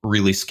and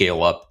really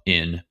scale up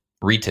in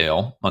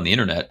retail on the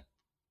internet,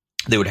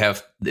 they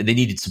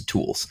needed some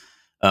tools.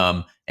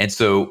 And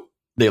so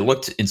they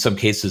looked in some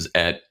cases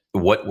at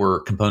what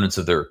were components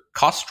of their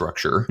cost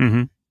structure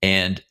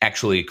and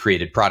actually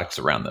created products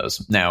around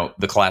those. Now,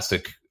 the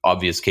classic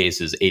obvious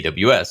case is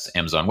AWS,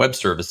 Amazon Web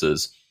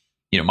Services.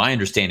 My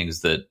understanding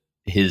is that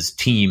his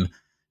team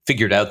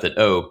figured out that,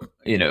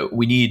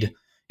 we need,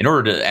 in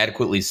order to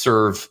adequately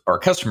serve our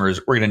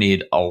customers, we're going to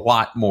need a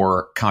lot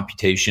more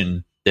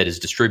computation that is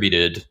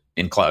distributed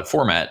in cloud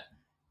format.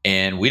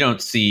 And we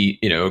don't see,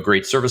 a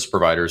great service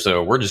provider,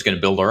 so we're just going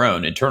to build our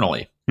own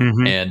internally.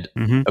 And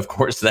of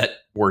course, that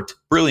worked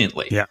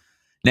brilliantly. Yeah.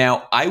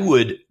 Now, I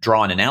would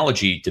draw an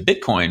analogy to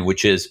Bitcoin,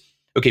 which is,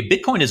 okay,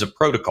 Bitcoin is a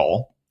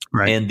protocol,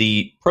 and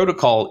the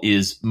protocol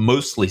is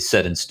mostly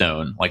set in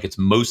stone, like it's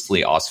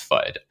mostly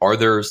ossified. Are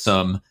there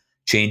some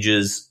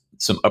changes,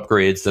 some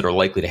upgrades that are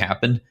likely to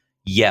happen?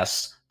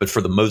 Yes, but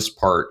for the most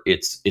part,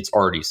 it's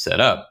already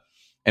set up.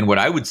 And what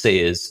I would say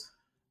is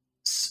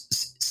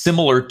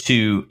similar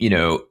to,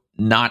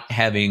 not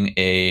having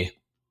a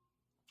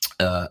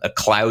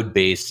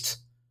cloud-based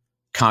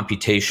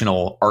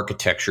computational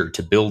architecture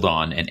to build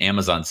on, and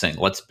Amazon saying,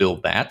 let's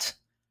build that,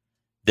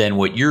 then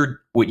what you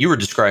were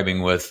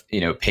describing with,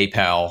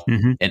 PayPal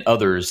and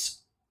others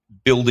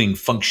building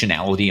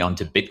functionality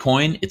onto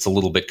Bitcoin, it's a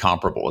little bit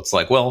comparable. It's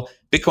like, well,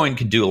 Bitcoin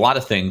can do a lot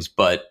of things,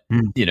 but,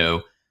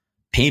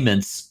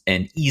 payments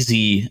and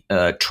easy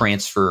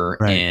transfer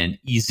and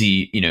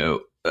easy,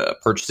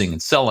 purchasing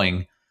and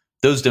selling,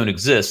 those don't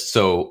exist.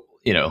 So,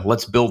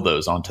 let's build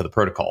those onto the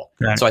protocol.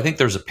 Right. So I think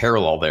there's a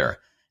parallel there.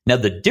 Now,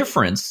 the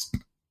difference,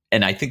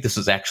 and I think this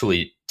is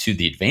actually to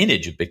the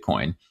advantage of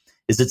Bitcoin,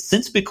 is that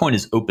since Bitcoin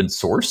is open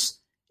source,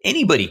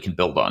 anybody can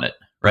build on it,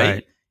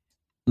 right?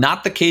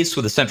 Not the case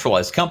with a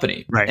centralized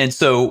company. Right. And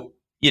so,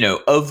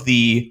 of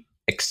the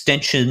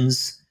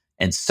extensions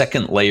and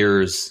second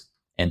layers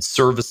and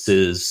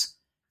services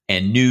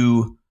and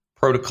new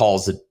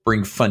protocols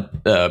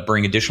that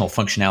bring additional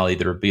functionality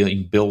that are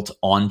being built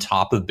on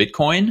top of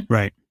Bitcoin,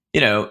 right.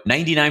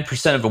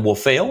 99% of them will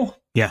fail.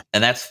 Yeah.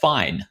 And that's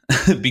fine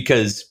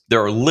because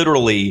there are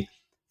literally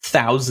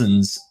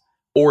thousands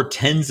or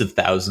tens of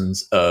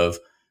thousands of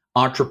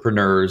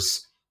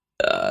entrepreneurs,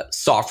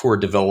 software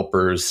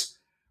developers,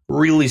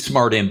 really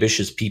smart,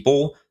 ambitious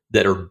people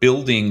that are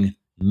building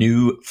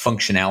new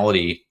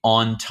functionality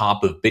on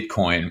top of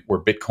Bitcoin, where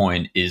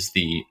Bitcoin is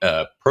the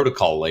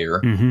protocol layer.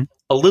 Mm-hmm.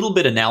 A little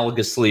bit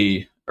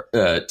analogously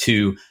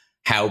to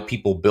how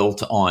people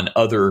built on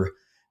other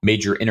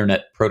major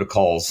internet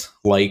protocols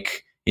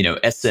like,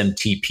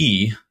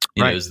 SMTP,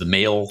 is the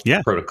mail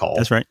protocol.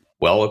 That's right.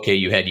 Well, okay,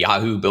 you had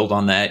Yahoo build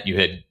on that. You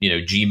had,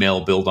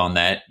 Gmail build on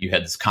that. You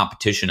had this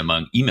competition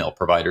among email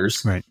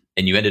providers. Right.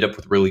 And you ended up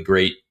with really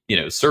great,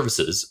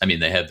 services. I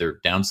mean, they had their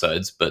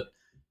downsides, but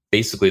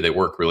basically they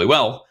work really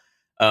well.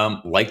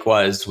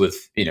 Likewise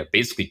with,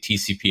 basically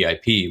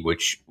TCP/IP,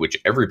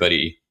 which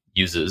everybody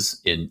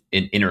uses in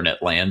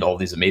internet land. All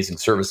these amazing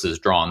services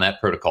draw on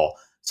that protocol.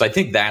 So I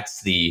think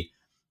that's the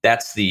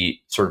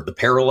sort of the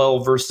parallel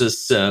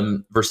versus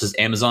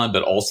Amazon,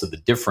 but also the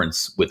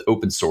difference with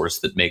open source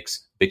that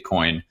makes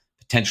Bitcoin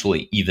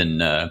potentially even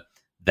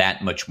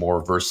that much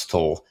more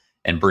versatile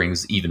and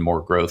brings even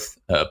more growth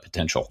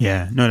potential.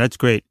 Yeah, no, that's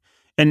great.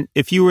 And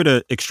if you were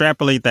to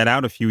extrapolate that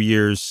out a few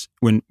years,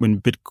 when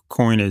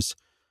Bitcoin is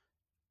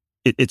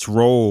its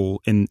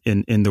role in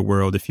the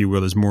world, if you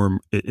will, is more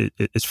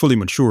it's fully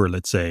mature,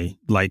 let's say,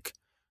 like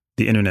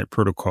the internet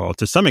protocol,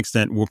 to some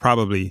extent, we'll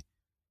probably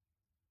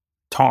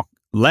talk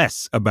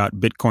less about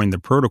Bitcoin, the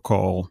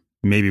protocol.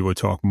 Maybe we'll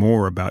talk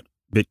more about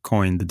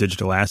Bitcoin, the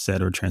digital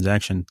asset or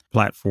transaction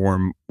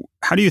platform.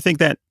 What do you think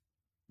that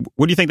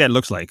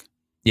looks like?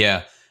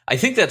 Yeah, I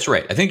think that's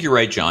right. I think you're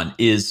right, John.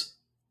 Is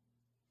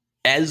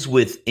as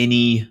with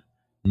any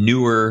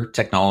newer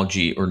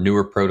technology or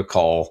newer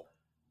protocol,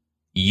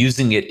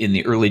 using it in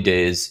the early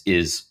days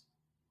is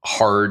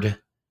hard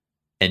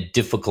and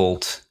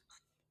difficult.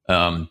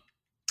 The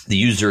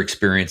user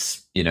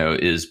experience,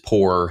 is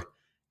poor.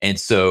 And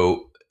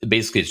so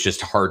basically it's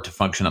just hard to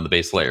function on the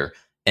base layer.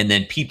 And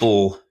then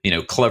people,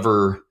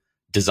 clever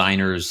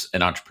designers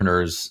and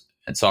entrepreneurs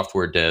and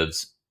software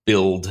devs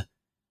build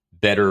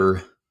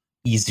better,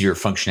 easier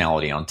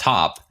functionality on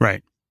top.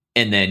 Right.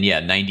 And then,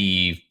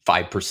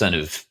 95%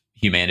 of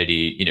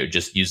humanity,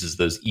 just uses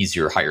those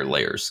easier, higher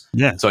layers.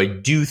 Yeah. So I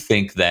do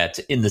think that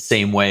in the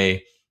same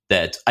way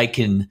that I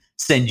can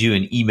send you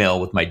an email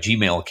with my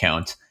Gmail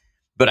account,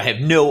 but I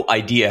have no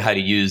idea how to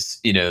use,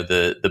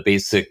 the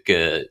basic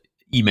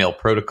email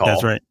protocol.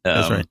 That's right.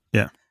 That's right.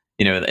 Yeah.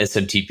 The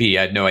SMTP.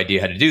 I have no idea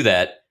how to do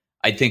that.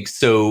 I think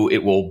so.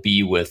 It will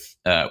be with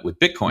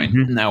Bitcoin.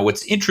 Mm-hmm. Now,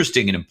 what's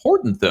interesting and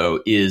important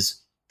though is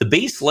the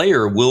base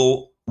layer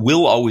will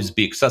always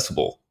be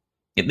accessible.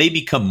 It may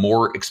become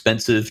more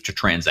expensive to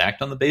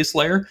transact on the base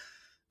layer.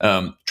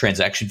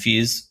 Transaction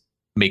fees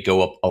may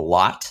go up a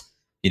lot,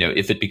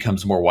 if it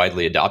becomes more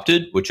widely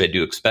adopted, which I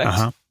do expect.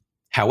 Uh-huh.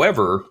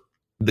 However,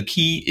 the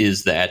key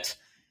is that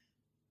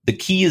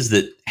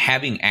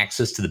having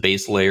access to the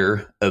base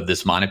layer of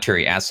this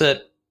monetary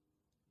asset,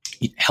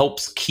 it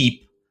helps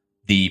keep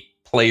the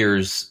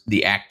players,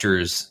 the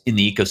actors in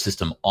the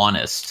ecosystem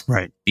honest.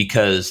 Right.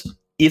 Because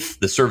if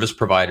the service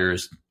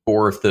providers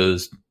or if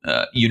those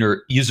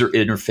user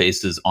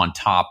interfaces on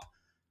top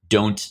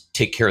don't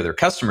take care of their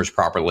customers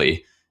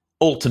properly,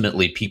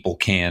 ultimately people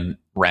can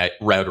route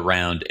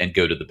around and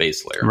go to the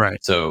base layer.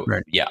 Right. So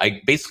yeah,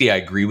 I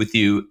agree with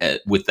you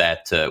with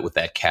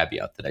that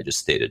caveat that I just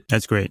stated.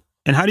 That's great.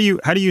 And how do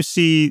you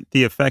see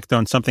the effect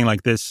on something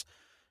like this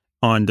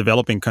on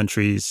developing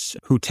countries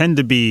who tend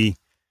to be,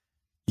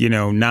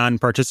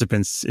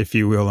 non-participants, if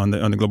you will, on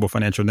the global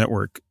financial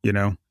network,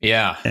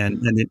 Yeah.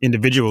 And the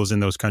individuals in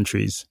those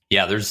countries?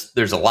 Yeah,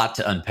 there's a lot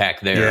to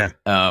unpack there.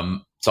 Yeah.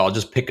 So I'll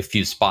just pick a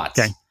few spots.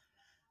 Okay.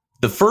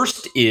 The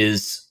first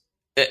is,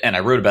 and I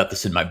wrote about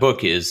this in my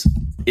book, is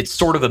it's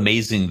sort of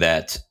amazing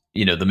that,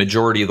 the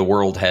majority of the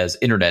world has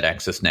internet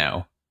access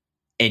now.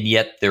 And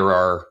yet there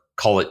are,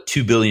 call it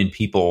 2 billion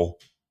people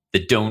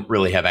that don't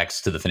really have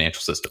access to the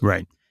financial system.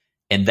 Right.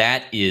 And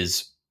that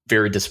is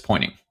very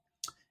disappointing.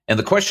 And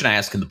the question I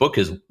ask in the book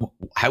is,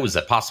 how is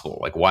that possible?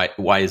 Like,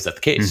 why is that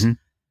the case? Mm-hmm.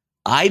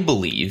 I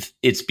believe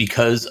it's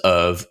because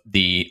of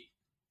the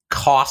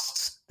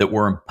costs that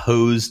were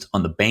imposed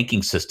on the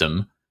banking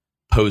system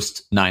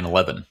post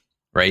 9/11,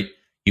 right?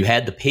 You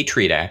had the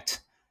Patriot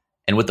Act.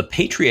 And what the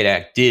Patriot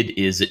Act did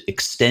is it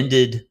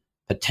extended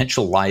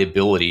potential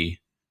liability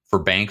for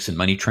banks and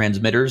money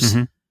transmitters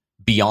mm-hmm.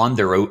 beyond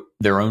their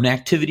own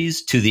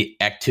activities to the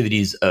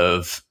activities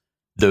of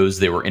those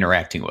they were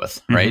interacting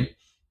with, mm-hmm. right?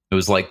 It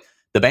was like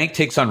the bank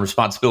takes on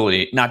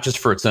responsibility, not just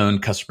for its own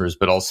customers,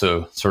 but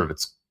also sort of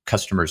its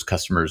customers,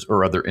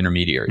 or other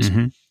intermediaries.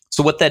 Mm-hmm.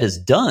 So what that has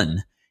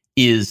done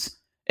is,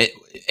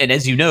 And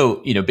as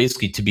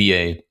basically to be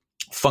a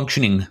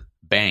functioning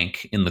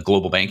bank in the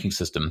global banking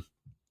system,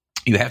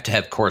 you have to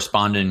have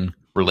corresponding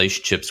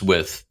relationships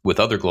with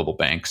other global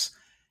banks.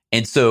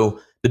 And so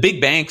the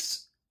big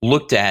banks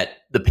looked at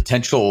the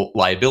potential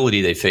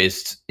liability they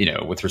faced,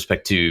 with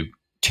respect to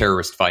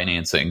terrorist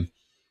financing.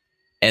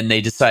 And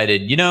they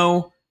decided,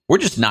 we're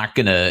just not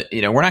going to,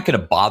 we're not going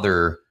to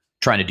bother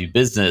trying to do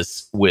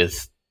business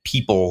with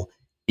people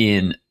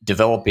in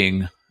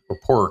developing or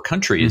poorer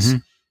countries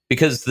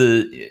because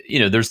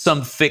there's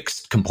some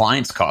fixed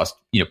compliance cost,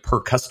 per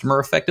customer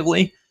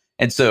effectively.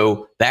 And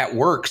so that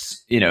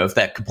works, if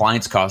that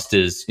compliance cost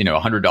is,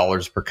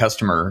 $100 per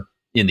customer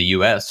in the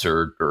US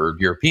or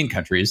European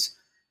countries,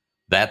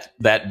 that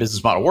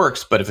business model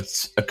works. But if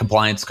it's a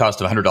compliance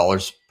cost of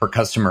 $100 per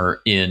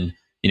customer in,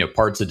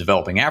 parts of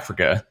developing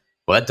Africa,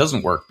 well, that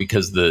doesn't work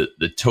because the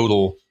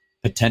total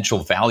potential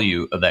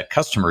value of that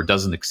customer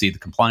doesn't exceed the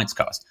compliance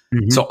cost.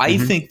 So I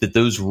think that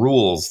those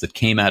rules that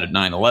came out at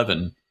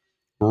 9/11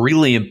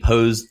 really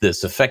imposed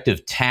this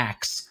effective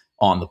tax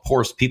on the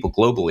poorest people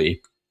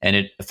globally, and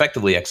it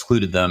effectively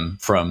excluded them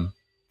from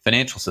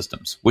financial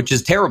systems, which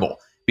is terrible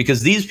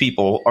because these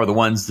people are the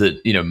ones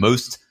that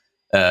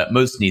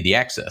most need the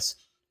access.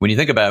 When you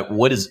think about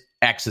what does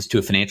access to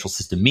a financial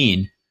system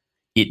mean,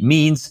 it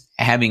means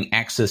having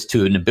access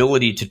to an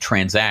ability to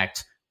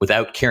transact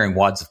without carrying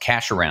wads of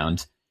cash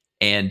around.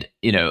 And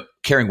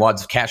carrying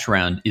wads of cash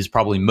around is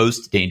probably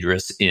most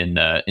dangerous in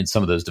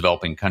some of those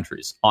developing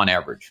countries on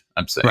average.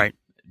 I'm saying, right,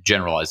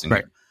 generalizing.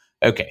 Right.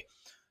 Here. Okay.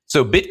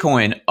 So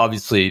Bitcoin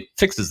obviously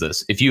fixes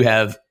this. If you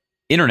have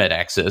internet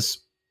access,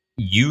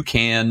 you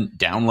can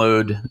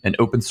download an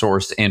open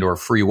source and or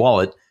free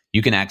wallet.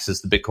 You can access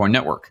the Bitcoin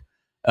network.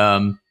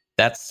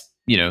 That's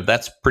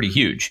pretty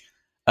huge.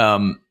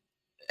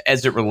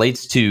 As it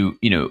relates to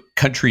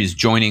countries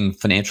joining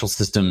financial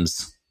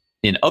systems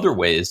in other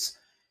ways,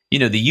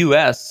 the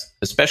U.S.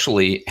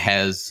 especially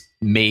has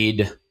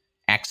made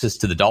access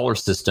to the dollar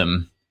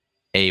system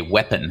a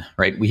weapon,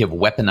 right? We have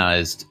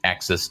weaponized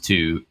access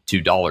to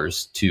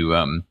dollars,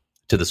 to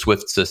the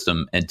SWIFT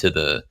system and to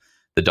the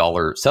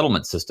dollar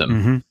settlement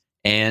system.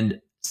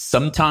 And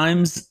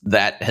sometimes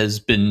that has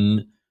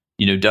been,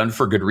 done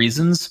for good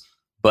reasons.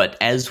 But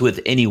as with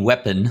any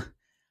weapon,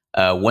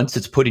 once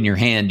it's put in your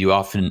hand, you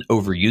often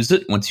overuse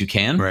it once you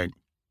can. Right.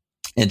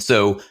 And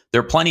so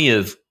there are plenty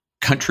of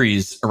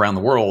countries around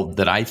the world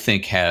that I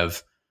think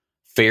have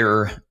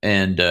fair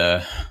and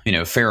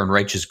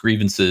righteous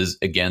grievances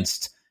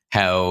against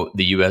how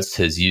the U.S.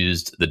 has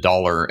used the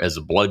dollar as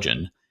a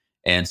bludgeon.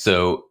 And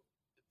so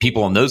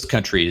people in those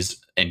countries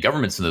and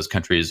governments in those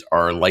countries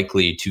are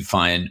likely to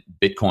find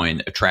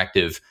Bitcoin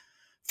attractive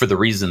for the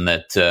reason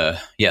that,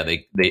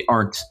 they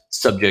aren't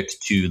subject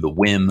to the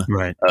whim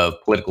of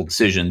political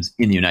decisions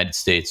in the United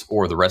States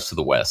or the rest of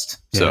the West.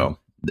 Yeah. So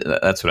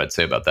that's what I'd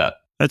say about that.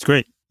 That's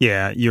great.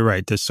 Yeah, you're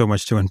right. There's so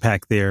much to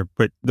unpack there.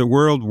 But the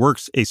world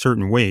works a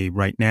certain way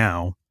right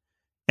now,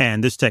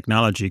 and this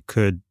technology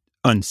could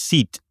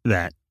unseat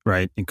that,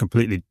 right, and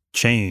completely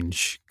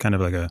change kind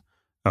of like a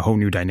whole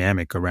new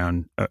dynamic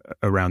around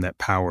that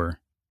power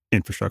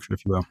infrastructure,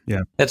 if you will.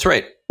 Yeah, that's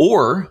right.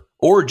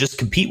 Or just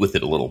compete with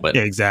it a little bit.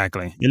 Yeah,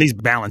 exactly. At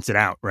least balance it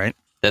out, right?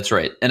 That's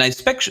right. And I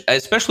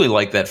especially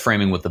like that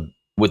framing with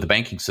the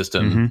banking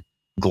system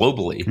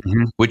globally,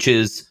 which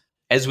is,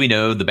 as we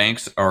know, the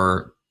banks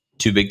are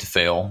too big to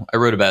fail. I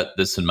wrote about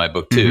this in my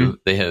book too.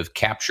 They have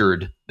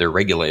captured their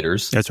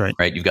regulators. That's right.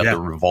 Right. You've got the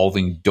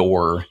revolving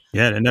door.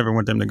 Yeah, they never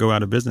want them to go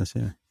out of business.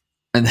 Yeah.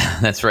 And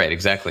that's right.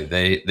 Exactly.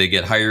 They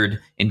get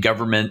hired in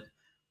government.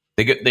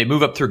 They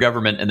move up through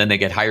government, and then they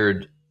get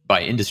hired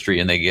by industry,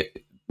 and they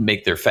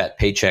make their fat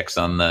paychecks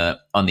on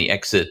the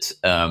exit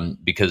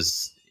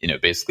because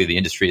basically the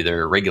industry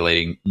they're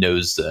regulating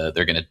knows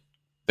they're going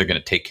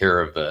to take care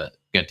of the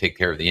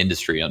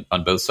industry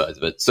on both sides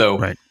of it. So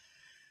right.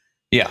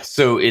 Yeah,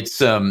 so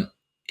it's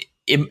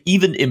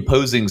even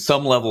imposing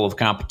some level of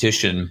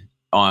competition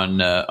on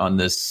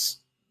this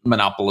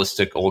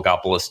monopolistic,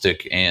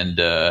 oligopolistic, and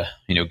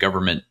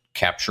government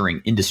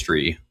capturing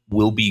industry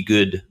will be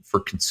good for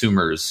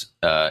consumers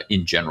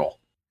in general.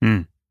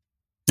 No,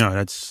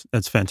 that's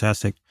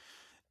fantastic.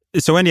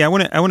 So, Andy, I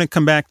want to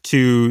come back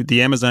to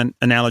the Amazon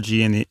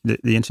analogy and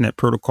the Internet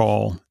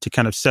Protocol to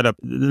kind of set up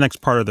the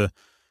next part of the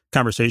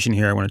conversation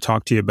here. I want to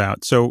talk to you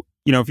about. So,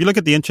 if you look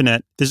at the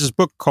Internet, there's this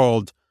book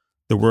called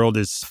 "The World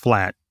is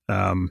Flat."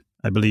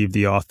 I believe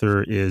the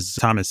author is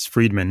Tom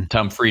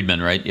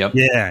Friedman, right? Yep.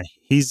 Yeah,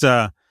 it's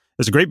a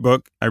great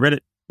book. I read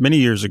it many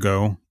years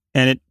ago,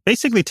 and it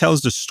basically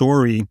tells the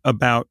story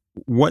about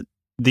what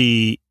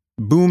the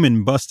boom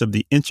and bust of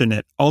the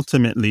Internet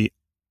ultimately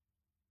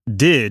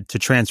did to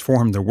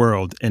transform the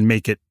world and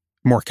make it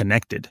more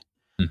connected.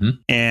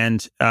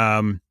 And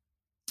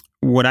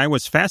what I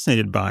was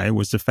fascinated by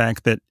was the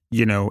fact that,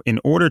 in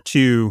order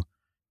to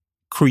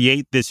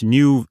create this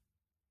new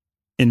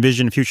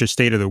envisioned future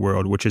state of the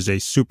world, which is a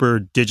super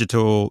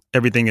digital,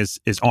 everything is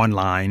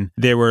online,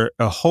 there were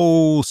a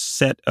whole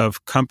set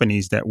of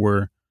companies that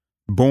were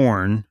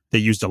born. They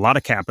used a lot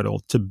of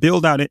capital to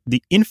build out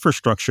the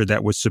infrastructure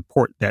that would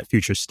support that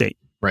future state.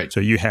 Right. So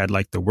you had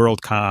like the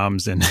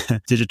WorldComs and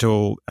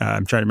Digital,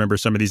 I'm trying to remember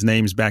some of these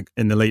names back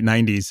in the late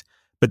 90s,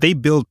 but they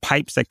built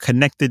pipes that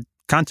connected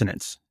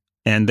continents.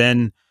 And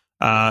then,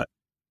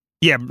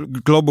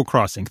 Global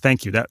Crossing.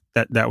 Thank you.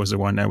 That was the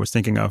one I was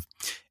thinking of.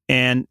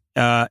 And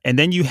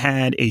then you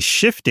had a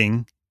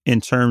shifting in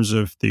terms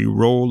of the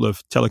role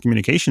of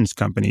telecommunications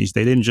companies.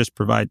 They didn't just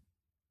provide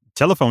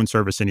telephone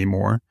service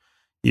anymore,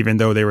 even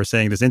though they were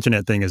saying this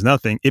internet thing is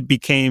nothing. It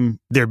became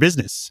their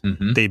business.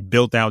 Mm-hmm. They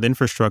built out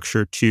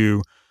infrastructure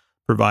to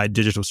provide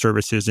digital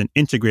services and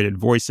integrated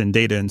voice and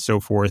data and so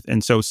forth.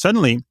 And so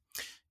suddenly,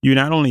 you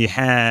not only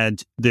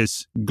had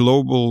this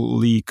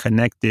globally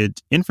connected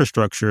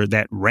infrastructure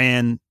that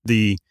ran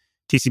the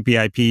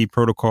TCP/IP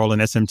protocol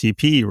and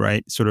SMTP,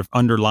 right? Sort of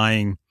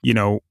underlying,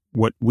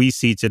 what we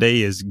see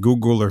today as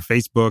Google or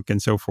Facebook and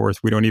so forth.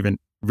 We don't even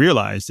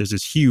realize there's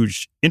this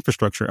huge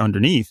infrastructure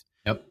underneath.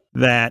 Yep.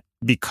 That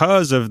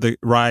because of the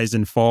rise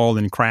and fall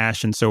and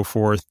crash and so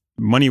forth,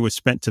 money was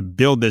spent to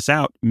build this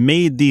out,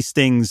 made these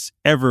things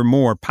ever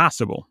more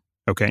possible.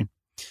 Okay.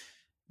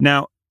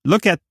 Now,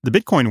 look at the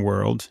Bitcoin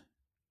world.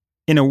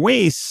 In a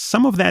way,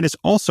 some of that is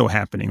also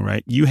happening,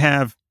 right? You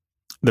have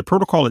the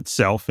protocol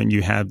itself, and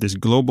you have this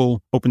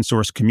global open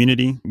source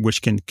community,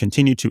 which can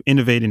continue to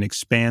innovate and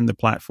expand the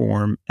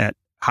platform at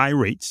high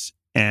rates.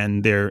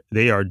 And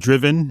they are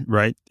driven,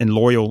 right, and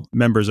loyal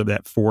members of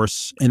that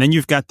force. And then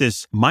you've got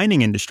this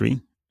mining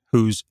industry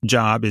whose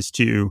job is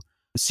to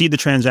see the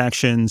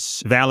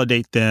transactions,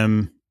 validate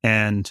them,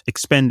 and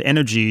expend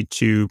energy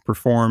to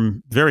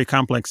perform very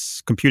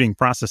complex computing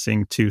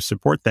processing to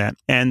support that.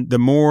 And the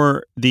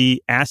more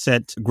the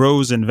asset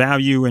grows in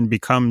value and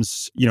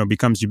becomes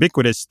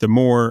ubiquitous, the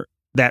more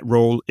that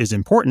role is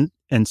important.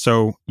 And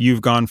so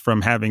you've gone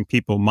from having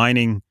people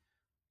mining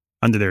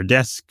under their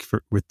desk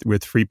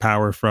with free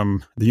power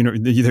from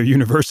either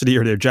university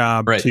or their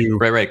job.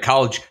 Right.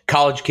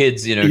 College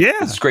kids,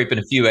 scraping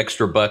a few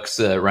extra bucks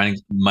running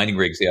mining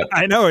rigs. Yeah,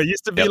 I know. It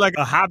used to be like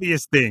a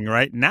hobbyist thing,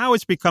 right? Now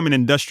it's become an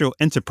industrial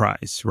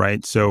enterprise,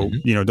 right? So,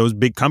 those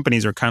big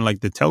companies are kind of like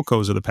the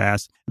telcos of the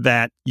past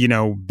that,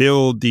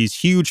 build these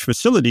huge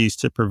facilities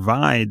to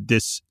provide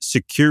this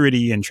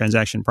security and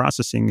transaction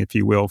processing, if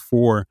you will,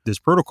 for this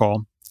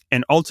protocol.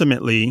 And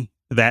ultimately,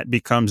 that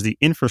becomes the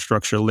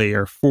infrastructure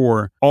layer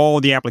for all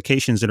the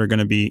applications that are going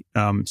to be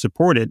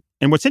supported.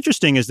 And what's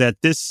interesting is that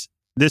this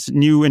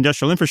new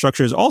industrial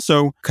infrastructure is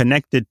also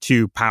connected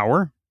to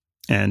power.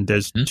 And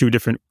there's two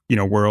different,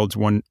 worlds.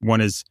 One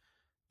is,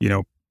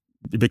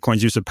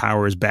 Bitcoin's use of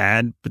power is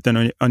bad. But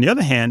then on the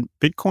other hand,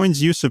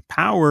 Bitcoin's use of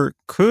power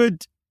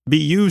could be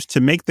used to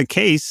make the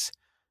case,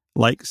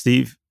 like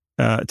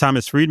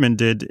Thomas Friedman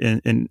did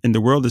in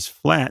The World is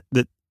Flat,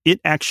 that it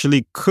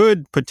actually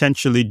could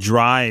potentially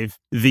drive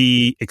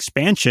the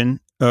expansion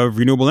of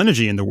renewable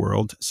energy in the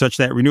world, such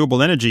that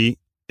renewable energy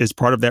is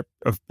part of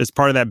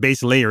that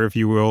base layer, if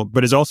you will,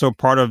 but is also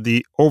part of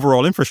the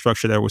overall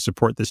infrastructure that will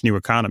support this new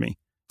economy.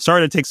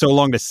 Sorry to take so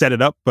long to set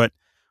it up, but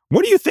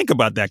what do you think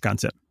about that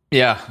concept?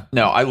 Yeah,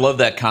 no, I love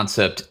that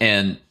concept,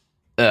 and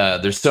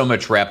there's so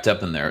much wrapped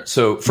up in there.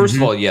 So first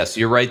of all, yes,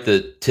 you're right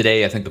that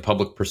today I think the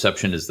public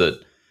perception is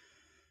that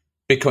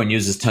Bitcoin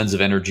uses tons of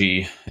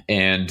energy,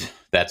 and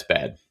that's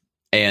bad.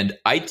 And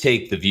I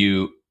take the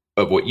view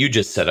of what you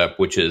just set up,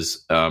 which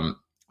is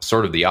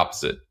sort of the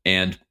opposite.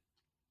 And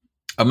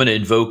I'm going to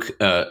invoke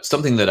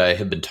something that I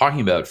have been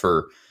talking about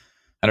for,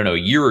 a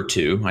year or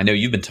two. I know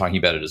you've been talking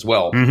about it as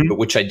well, but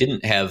which I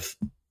didn't have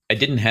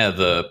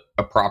a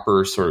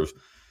proper sort of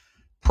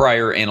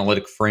prior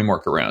analytic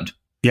framework around.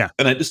 Yeah.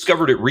 And I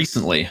discovered it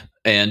recently.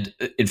 And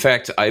in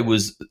fact,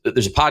 there's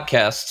a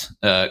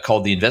podcast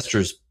called The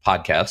Investors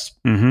Podcast.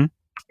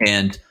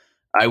 And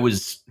I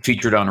was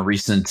featured on a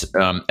recent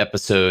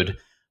episode,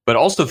 but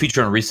also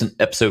featured on a recent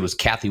episode was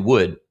Cathie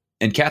Wood.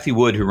 And Cathie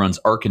Wood, who runs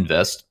ARK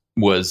Invest,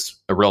 was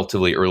a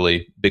relatively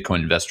early Bitcoin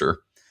investor.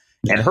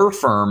 Yeah. And her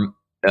firm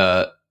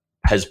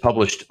has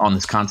published on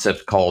this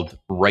concept called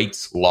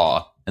Wright's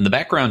Law. And the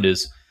background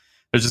is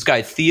there's this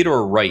guy,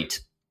 Theodore Wright,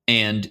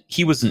 and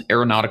he was an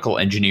aeronautical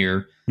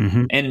engineer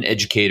and an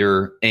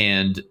educator,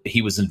 and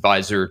he was an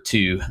advisor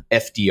to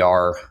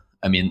FDR.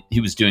 I mean, he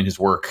was doing his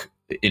work,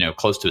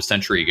 close to a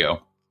century ago.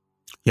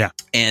 Yeah.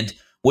 And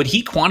what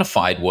he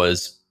quantified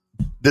was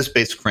this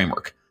basic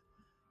framework.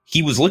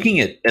 He was looking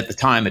at the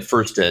time at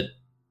first at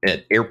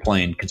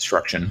airplane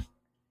construction.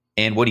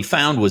 And what he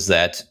found was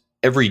that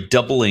every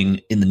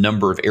doubling in the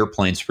number of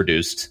airplanes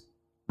produced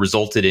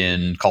resulted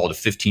in, call it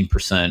a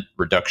 15%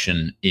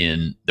 reduction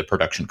in the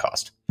production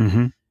cost.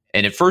 And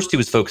at first he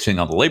was focusing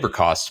on the labor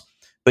costs,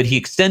 but he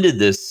extended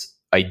this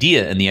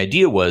idea. And the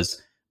idea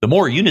was the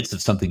more units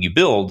of something you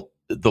build,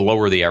 the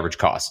lower the average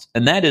cost.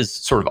 And that is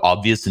sort of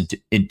obvious and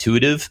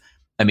intuitive.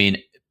 I mean,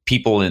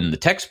 people in the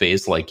tech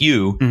space like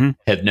you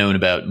have known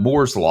about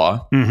Moore's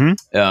Law.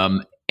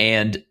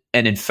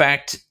 And in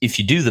fact, if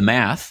you do the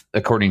math,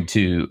 according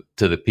to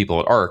the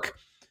people at ARK,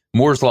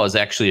 Moore's Law is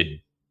actually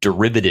a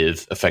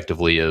derivative,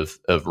 effectively, of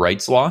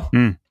Wright's Law.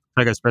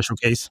 Like a special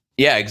case?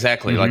 Yeah,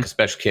 exactly. Like a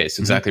special case.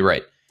 Exactly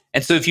right.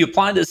 And so if you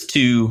apply this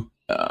to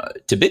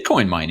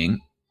Bitcoin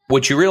mining,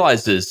 what you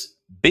realize is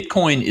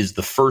Bitcoin is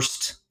the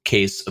first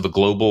case of a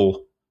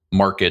global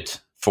market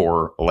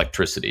for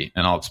electricity,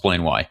 and I'll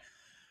explain why.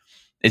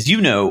 As you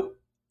know,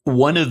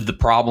 one of the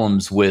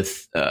problems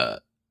with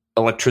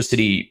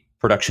electricity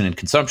production and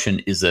consumption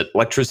is that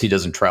electricity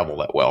doesn't travel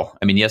that well.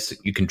 I mean, yes,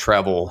 you can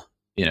travel,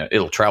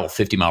 it'll travel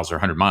 50 miles or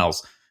 100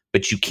 miles,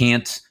 but you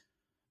can't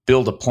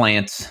build a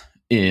plant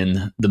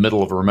in the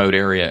middle of a remote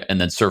area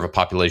and then serve a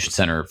population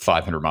center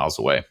 500 miles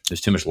away.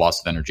 There's too much loss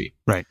of energy.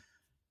 Right.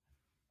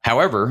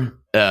 However,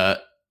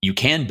 you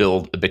can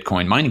build a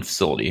Bitcoin mining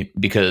facility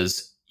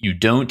because you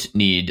don't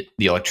need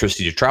the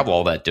electricity to travel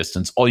all that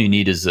distance. All you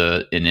need is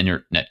an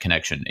internet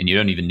connection, and you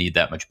don't even need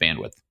that much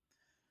bandwidth.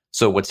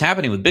 So what's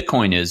happening with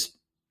Bitcoin is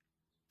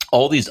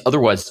all these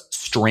otherwise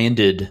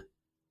stranded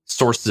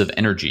sources of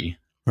energy,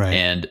 right,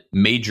 and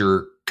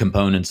major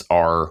components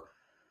are,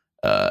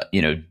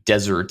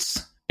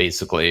 deserts,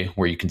 basically,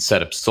 where you can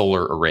set up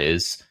solar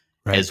arrays,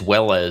 right, as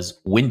well as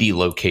windy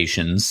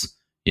locations.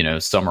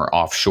 Some are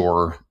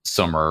offshore,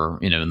 some are,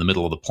 in the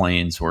middle of the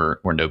plains where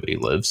nobody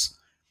lives.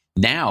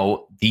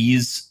 Now,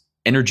 these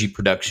energy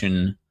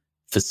production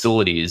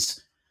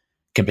facilities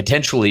can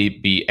potentially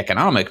be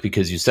economic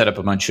because you set up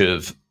a bunch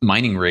of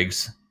mining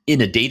rigs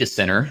in a data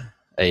center,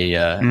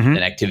 an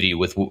activity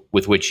with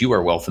which you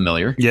are well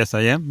familiar. Yes,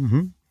 I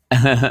am.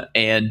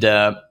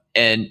 Mm-hmm.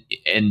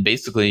 And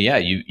basically, yeah,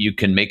 you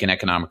can make an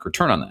economic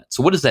return on that.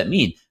 So what does that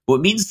mean? Well,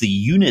 it means the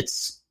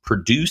units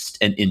produced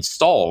and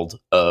installed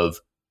of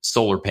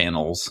solar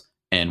panels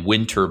and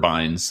wind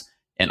turbines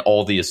and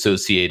all the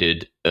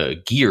associated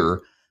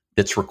gear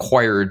that's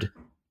required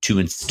to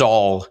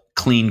install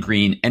clean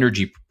green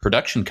energy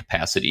production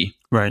capacity,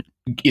 right,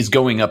 is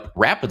going up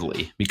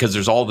rapidly because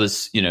there's all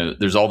this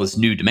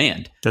new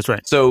demand. That's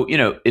right. So,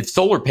 if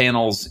solar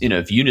panels,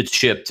 if units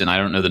shipped, and I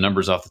don't know the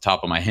numbers off the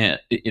top of my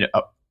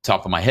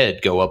head,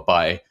 go up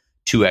by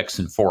 2x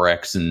and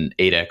 4x and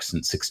 8x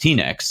and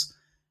 16x,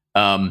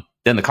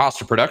 then the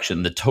cost of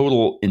production, the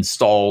total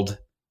installed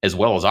as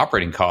well as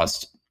operating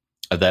cost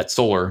of that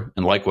solar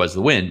and likewise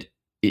the wind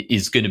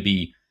is going to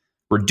be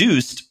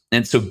reduced.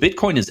 And so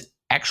Bitcoin is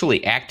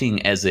actually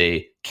acting as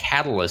a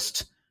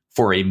catalyst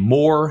for a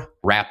more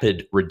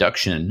rapid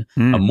reduction,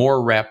 a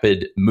more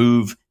rapid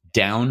move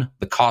down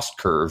the cost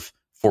curve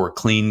for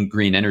clean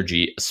green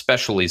energy,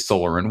 especially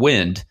solar and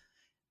wind,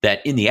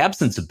 that in the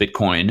absence of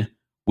Bitcoin,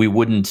 we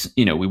wouldn't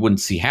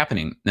see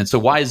happening. And so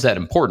why is that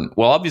important?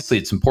 Well, obviously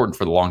it's important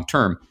for the long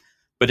term,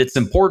 but it's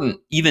important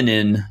even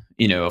in,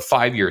 a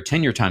 5-year,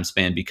 10-year time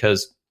span,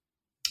 because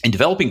in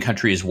developing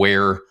countries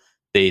where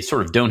they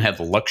sort of don't have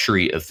the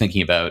luxury of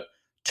thinking about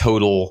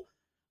total,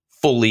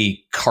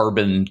 fully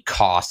carbon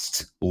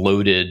cost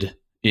loaded,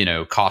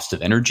 cost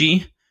of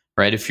energy,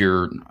 right? If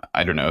you're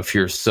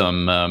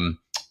some,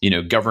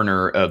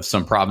 governor of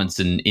some province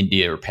in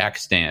India or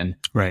Pakistan,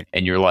 right,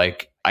 and you're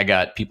like, I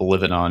got people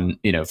living on,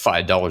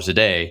 $5 a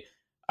day.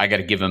 I got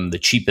to give them the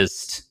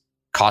cheapest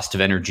cost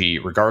of energy,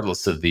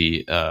 regardless of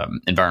the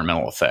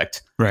environmental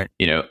effect. Right.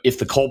 If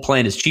the coal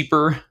plant is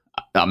cheaper,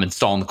 I'm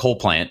installing the coal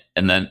plant,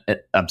 and then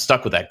I'm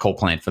stuck with that coal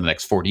plant for the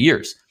next 40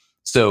 years.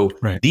 So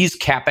these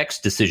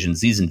CapEx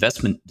decisions, these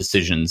investment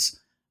decisions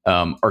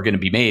are going to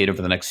be made over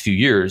the next few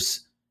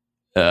years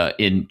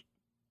in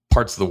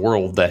parts of the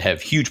world that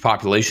have huge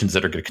populations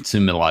that are going to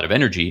consume a lot of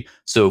energy.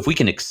 So if we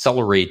can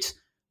accelerate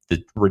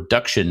the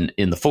reduction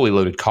in the fully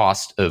loaded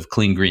cost of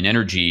clean green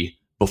energy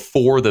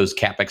before those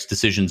CapEx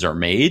decisions are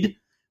made,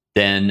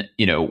 then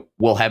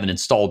we'll have an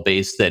installed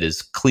base that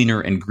is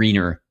cleaner and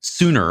greener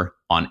sooner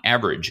on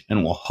average,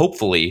 and will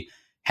hopefully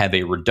have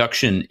a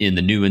reduction in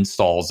the new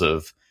installs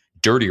of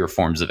dirtier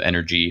forms of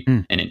energy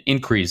and an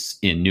increase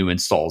in new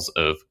installs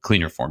of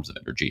cleaner forms of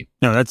energy.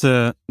 No, that's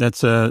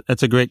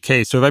a great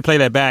case. So if I play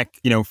that back,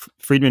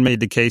 Friedman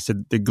made the case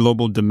that the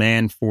global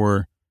demand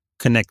for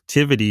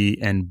connectivity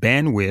and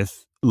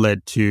bandwidth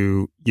led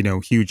to,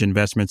 huge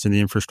investments in the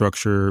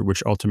infrastructure,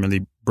 which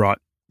ultimately brought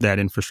that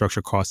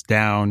infrastructure cost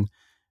down,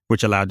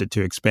 which allowed it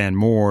to expand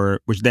more,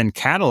 which then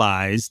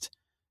catalyzed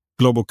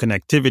global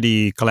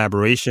connectivity,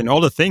 collaboration,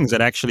 all the things that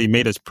actually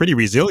made us pretty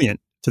resilient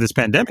to this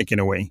pandemic in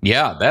a way.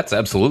 Yeah, that's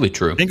absolutely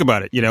true. Think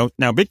about it.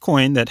 Now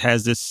Bitcoin, that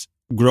has this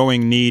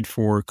growing need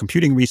for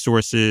computing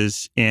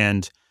resources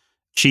and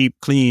cheap,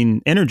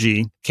 clean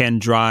energy, can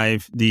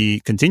drive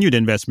the continued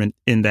investment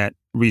in that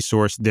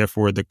resource,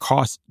 therefore the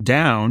cost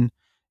down,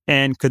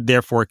 and could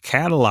therefore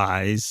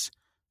catalyze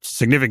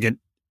significant,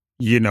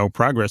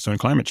 progress on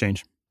climate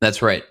change.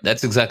 That's right.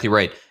 That's exactly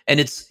right. And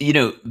it's,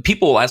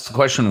 people ask the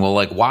question, well,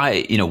 like,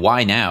 why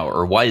now?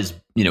 Or why is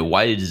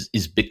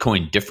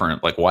Bitcoin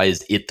different? Like, why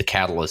is it the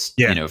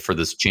catalyst, for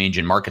this change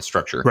in market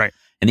structure? Right.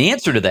 And the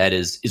answer to that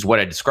is what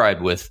I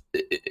described with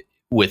the,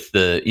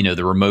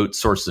 the remote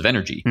sources of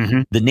energy.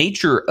 Mm-hmm. The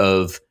nature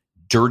of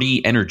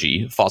dirty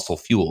energy, fossil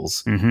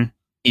fuels,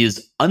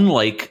 is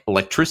unlike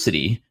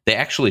electricity. They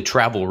actually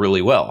travel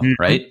really well,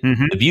 right?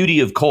 Mm-hmm. The beauty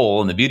of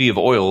coal and the beauty of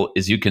oil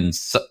is you can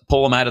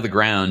pull them out of the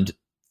ground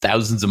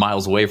thousands of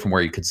miles away from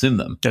where you consume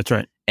them. That's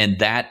right.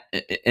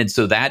 And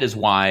so that is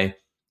why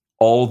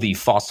all the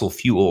fossil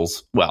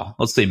fuels, well,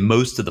 let's say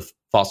most of the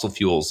fossil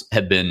fuels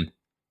have been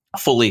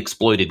fully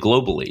exploited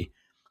globally.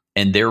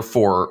 And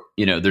therefore,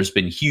 there's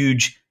been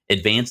huge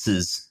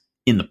advances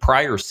in the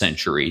prior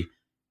century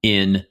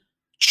in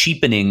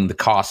cheapening the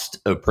cost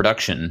of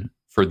production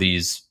for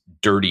these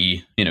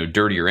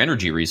dirtier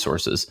energy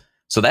resources.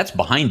 So that's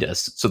behind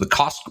us. So the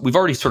cost, we've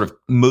already sort of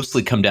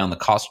mostly come down the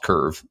cost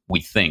curve,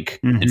 we think,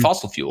 in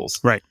fossil fuels.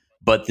 Right.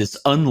 But this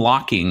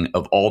unlocking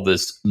of all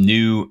this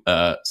new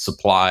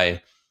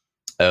supply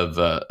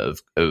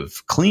of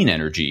clean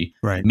energy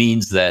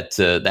means that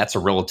that's a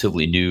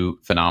relatively new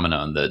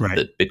phenomenon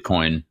that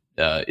Bitcoin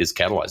is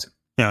catalyzing.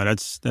 Yeah,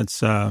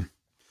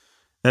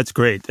 that's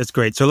great. That's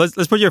great. So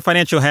let's put your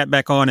financial hat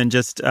back on and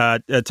just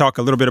talk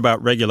a little bit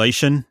about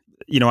regulation.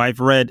 I've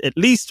read at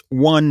least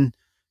one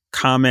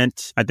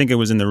comment. I think it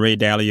was in the Ray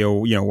Dalio.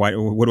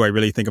 What do I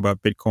really think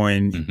about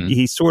Bitcoin?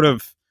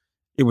 Mm-hmm.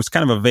 It was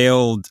kind of a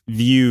veiled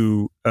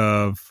view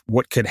of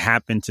what could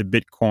happen to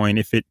Bitcoin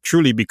if it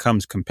truly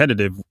becomes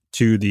competitive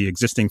to the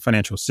existing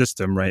financial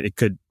system, right? It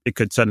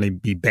could suddenly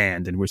be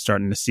banned, and we're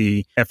starting to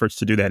see efforts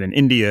to do that in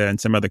India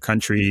and some other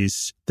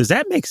countries. Does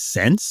that make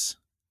sense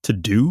to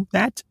do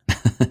that?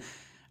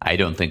 I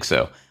don't think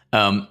so.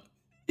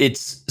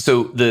 It's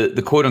so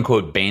the quote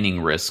unquote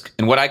banning risk,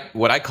 and what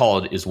I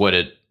call it is what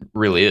it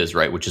really is,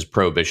 right? Which is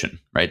prohibition,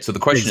 right? So the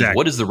question is,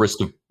 what is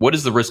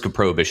the risk of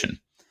prohibition?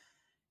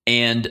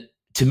 And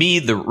to me,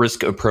 the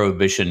risk of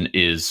prohibition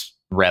is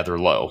rather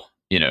low,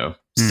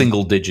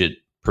 single digit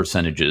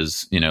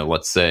percentages,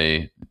 let's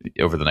say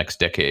over the next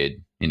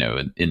decade,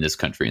 in this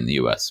country, in the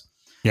US.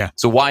 Yeah.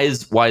 So why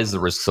is the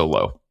risk so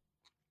low?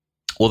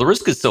 Well, the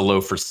risk is so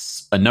low for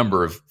a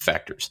number of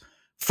factors.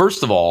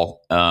 First of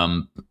all,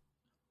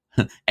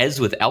 as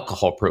with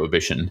alcohol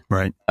prohibition,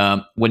 right?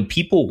 When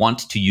people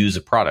want to use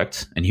a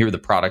product, and here the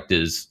product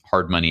is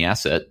hard money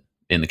asset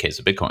in the case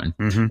of Bitcoin,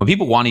 when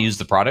people want to use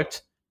the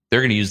product, they're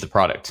going to use the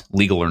product,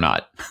 legal or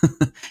not.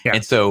 Yeah.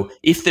 And so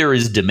if there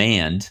is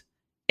demand,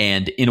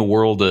 and in a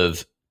world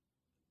of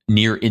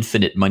near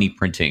infinite money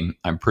printing,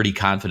 I'm pretty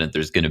confident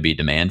there's going to be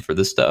demand for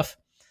this stuff,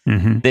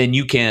 then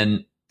you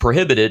can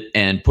prohibit it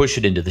and push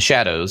it into the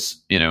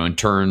shadows, and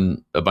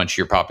turn a bunch of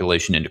your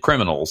population into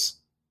criminals.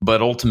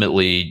 But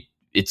ultimately,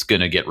 it's going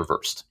to get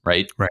reversed,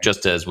 right?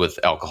 Just as with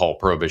alcohol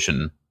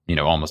prohibition,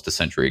 almost a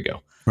century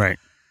ago. Right.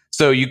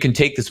 So you can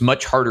take this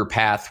much harder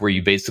path where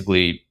you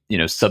basically,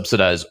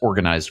 subsidize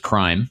organized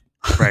crime,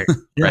 right?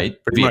 Yeah, right,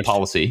 via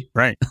policy,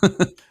 right?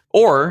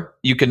 Or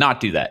you cannot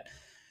do that.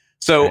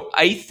 So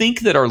I think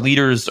that our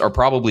leaders are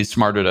probably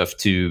smart enough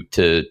to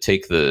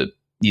take the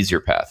easier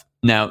path.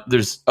 Now,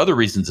 there's other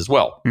reasons as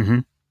well.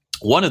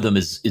 One of them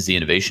is the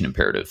innovation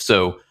imperative.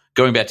 So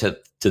going back to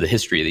the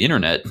history of the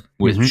internet,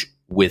 with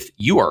which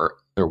you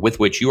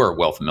are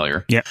well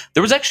familiar. Yeah.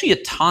 There was actually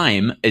a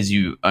time, as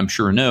you I'm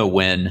sure know,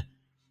 when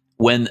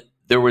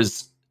there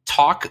was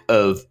talk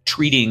of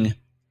treating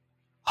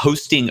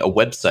hosting a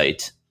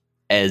website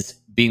as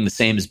being the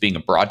same as being a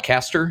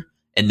broadcaster,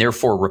 and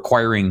therefore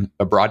requiring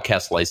a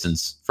broadcast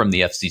license from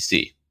the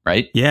FCC.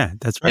 Right? Yeah,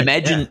 that's right.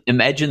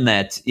 Imagine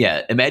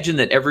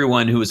that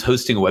everyone who was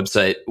hosting a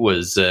website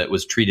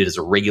was treated as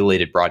a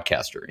regulated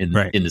broadcaster in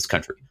this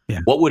country. Yeah.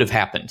 What would have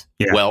happened?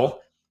 Yeah.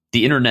 Well,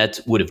 the internet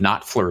would have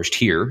not flourished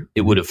here.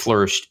 It would have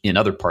flourished in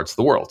other parts of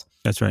the world.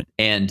 That's right.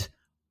 And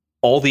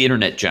all the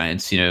internet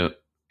giants,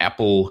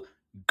 Apple,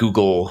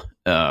 Google,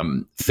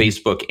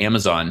 Facebook,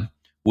 Amazon,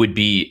 would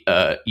be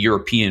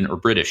European or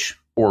British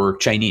or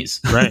Chinese.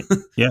 Right.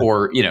 Yeah.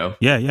 Or,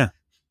 Yeah.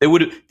 They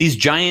would these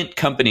giant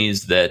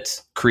companies that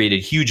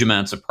created huge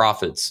amounts of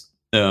profits,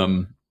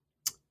 would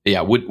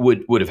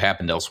have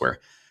happened elsewhere.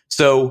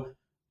 So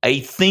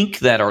I think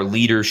that our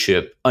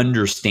leadership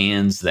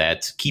understands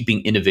that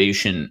keeping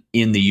innovation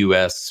in the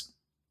U.S.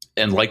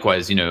 and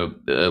likewise,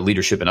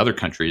 leadership in other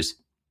countries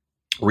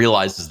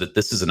realizes that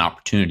this is an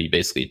opportunity,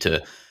 basically,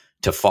 to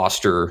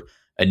foster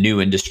a new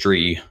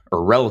industry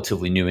or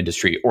relatively new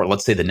industry, or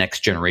let's say the next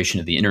generation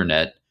of the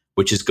internet,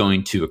 which is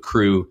going to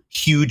accrue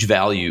huge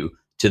value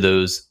to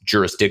those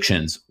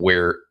jurisdictions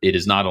where it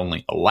is not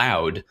only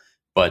allowed,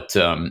 but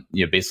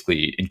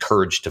basically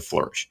encouraged to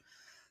flourish.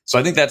 So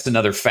I think that's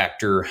another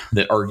factor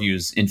that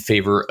argues in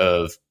favor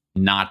of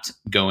not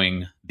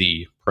going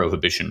the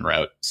prohibition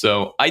route.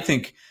 So I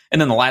think,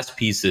 and then the last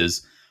piece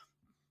is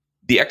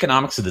the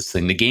economics of this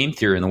thing, the game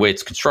theory and the way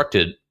it's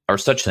constructed are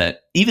such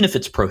that even if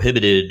it's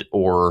prohibited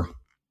or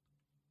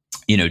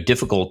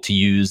difficult to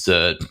use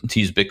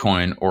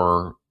Bitcoin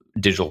or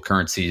digital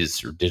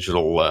currencies or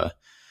digital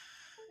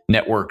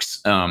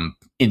networks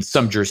in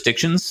some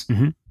jurisdictions,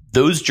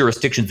 those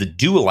jurisdictions that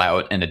do allow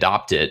it and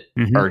adopt it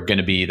are going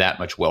to be that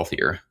much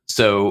wealthier.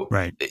 So,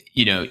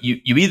 you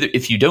either,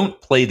 if you don't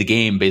play the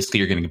game, basically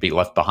you're going to be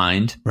left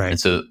behind. Right. And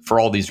so for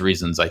all these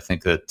reasons, I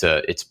think that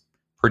it's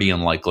pretty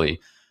unlikely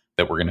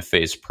that we're going to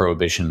face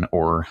prohibition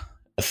or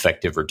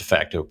effective or de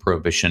facto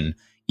prohibition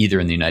either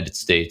in the United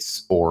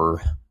States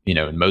or,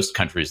 in most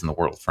countries in the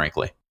world,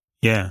 frankly.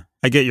 Yeah,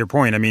 I get your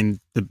point. I mean,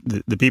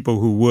 the people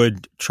who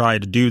would try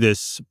to do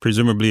this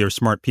presumably are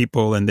smart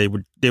people, and they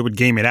would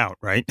game it out,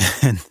 right?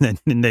 And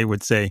then they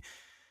would say,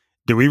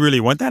 "Do we really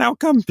want that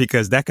outcome?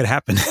 Because that could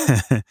happen."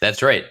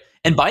 That's right.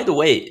 And by the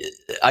way,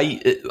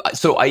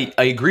 I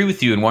agree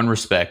with you in one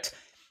respect,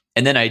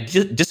 and then I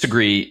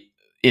disagree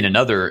in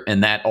another,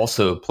 and that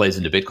also plays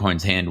into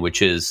Bitcoin's hand,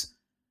 which is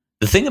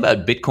the thing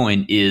about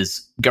Bitcoin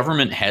is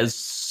government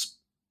has,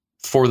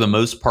 for the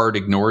most part,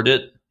 ignored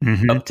it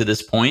up to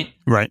this point,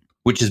 right?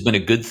 Which has been a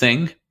good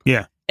thing.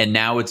 Yeah. And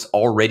now it's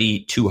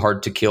already too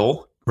hard to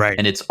kill. Right.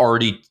 And it's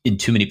already in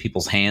too many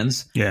people's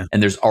hands. Yeah.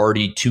 And there's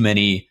already too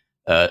many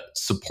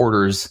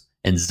supporters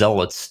and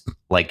zealots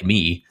like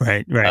me,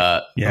 right,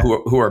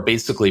 who are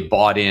basically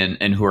bought in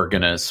and who are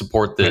going to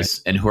support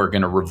this and who are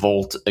going to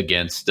revolt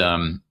against,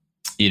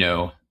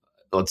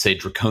 let's say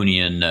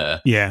draconian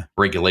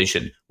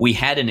regulation. We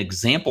had an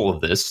example of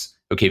this,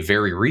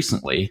 very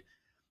recently,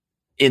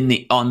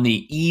 on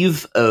the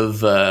eve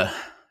of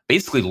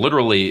basically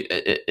literally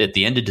at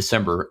the end of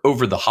December,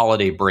 over the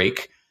holiday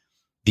break.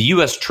 The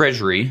U.S.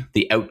 Treasury,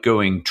 the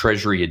outgoing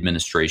Treasury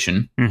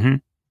administration,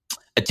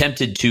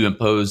 attempted to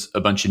impose a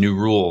bunch of new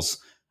rules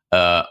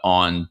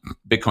on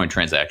Bitcoin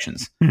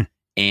transactions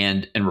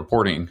and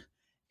reporting.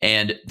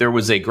 And there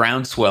was a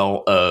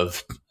groundswell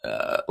of,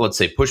 let's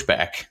say,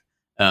 pushback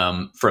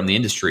from the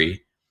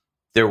industry.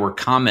 There were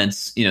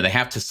comments, they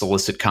have to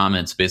solicit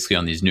comments basically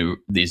on these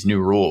new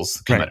rules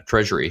that come out of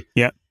Treasury.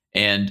 Yeah.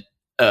 And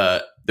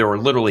there were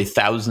literally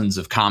thousands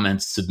of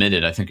comments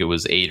submitted. I think it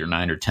was 8 or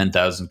 9 or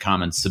 10,000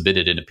 comments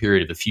submitted in a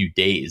period of a few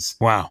days.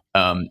 Wow.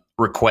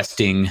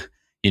 Requesting,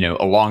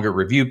 a longer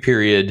review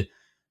period,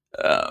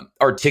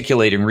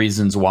 articulating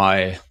reasons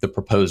why the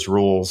proposed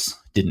rules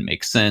didn't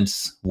make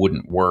sense,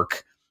 wouldn't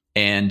work.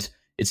 And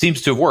it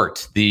seems to have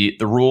worked. The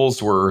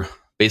rules were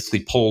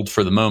basically pulled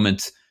for the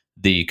moment.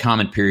 The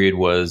comment period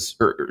was,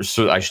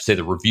 so I should say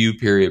the review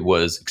period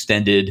was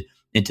extended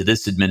into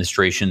this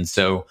administration.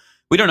 So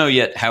we don't know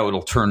yet how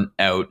it'll turn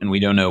out, and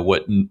we don't know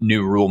what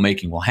new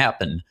rulemaking will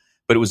happen.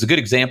 But it was a good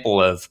example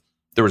of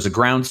there was a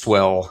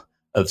groundswell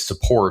of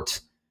support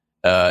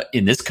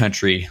in this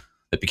country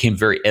that became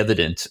very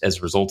evident as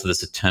a result of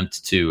this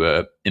attempt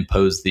to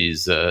impose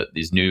these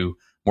new,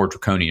 more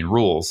draconian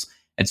rules.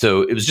 And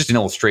so it was just an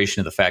illustration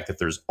of the fact that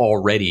there's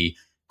already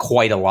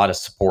quite a lot of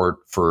support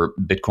for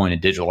Bitcoin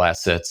and digital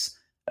assets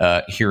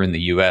here in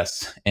the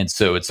U.S. And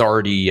so it's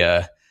already,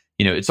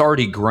 it's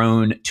already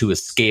grown to a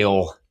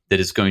scale that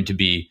is going to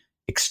be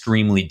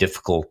extremely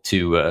difficult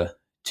to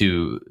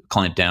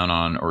clamp down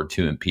on or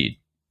to impede.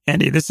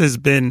 Andy, this has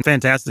been a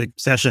fantastic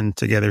session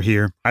together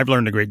here. I've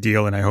learned a great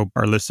deal, and I hope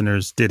our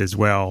listeners did as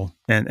well.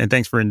 And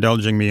thanks for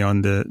indulging me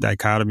on the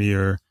dichotomy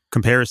or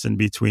comparison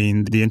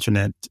between the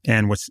internet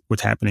and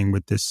what's happening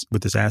with this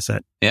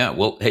asset. Yeah,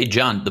 well, hey,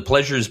 John, the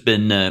pleasure's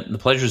been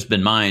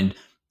mine.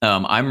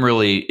 I'm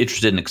really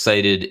interested and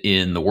excited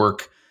in the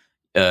work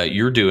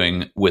you're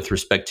doing with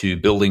respect to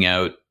building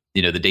out,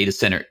 the data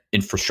center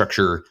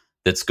infrastructure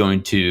that's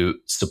going to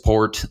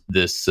support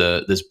this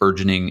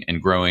burgeoning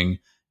and growing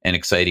and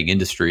exciting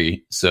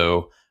industry.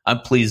 So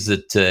I'm pleased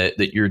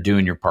that you're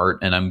doing your part,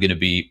 and I'm going to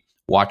be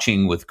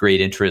watching with great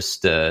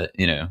interest, to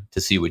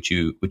see what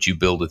you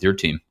build with your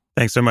team.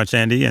 Thanks so much,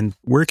 Andy. And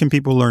where can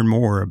people learn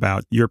more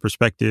about your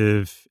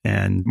perspective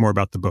and more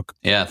about the book?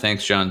 Yeah,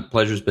 thanks, John.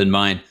 Pleasure's been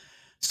mine.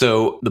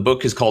 So the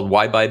book is called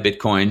Why Buy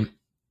Bitcoin.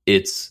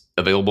 It's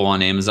available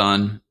on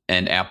Amazon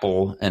and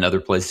Apple and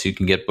other places you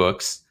can get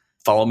books.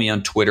 Follow me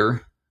on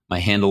Twitter. My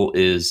handle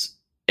is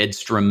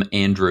Edstrom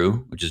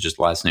Andrew, which is just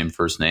last name,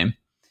 first name.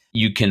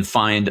 You can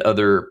find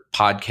other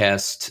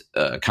podcast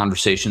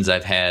conversations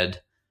I've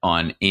had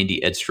on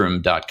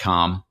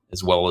andyedstrom.com,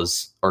 as well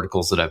as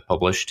articles that I've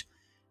published.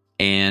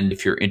 And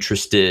if you're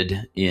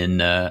interested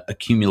in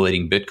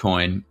accumulating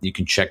Bitcoin, you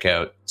can check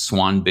out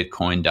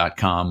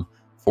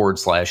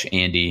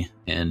swanbitcoin.com/Andy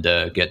and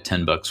get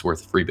 $10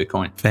 worth of free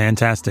Bitcoin.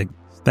 Fantastic.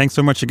 Thanks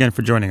so much again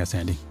for joining us,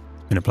 Andy.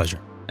 It's been a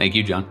pleasure. Thank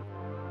you, John.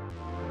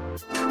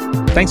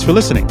 Thanks for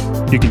listening.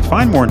 You can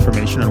find more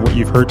information on what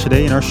you've heard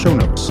today in our show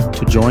notes.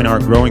 To join our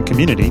growing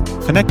community,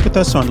 connect with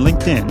us on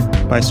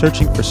LinkedIn by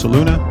searching for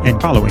Soluna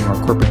and following our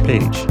corporate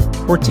page.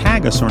 Or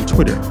tag us on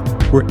Twitter.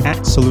 We're at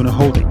Soluna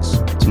Holdings.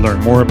 To learn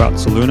more about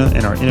Soluna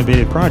and our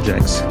innovative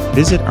projects,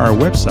 visit our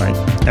website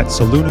at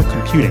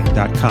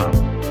solunacomputing.com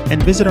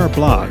and visit our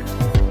blog,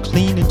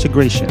 Clean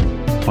Integration,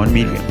 on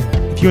Medium.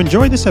 If you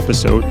enjoyed this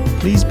episode,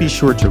 please be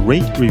sure to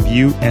rate,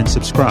 review, and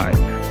subscribe.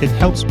 It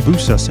helps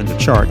boost us in the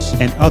charts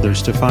and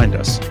others to find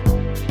us.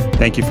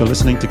 Thank you for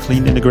listening to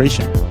Clean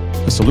Integration,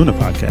 the Soluna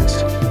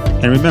podcast.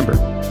 And remember,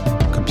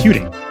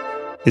 computing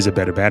is a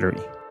better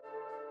battery.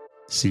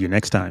 See you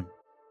next time.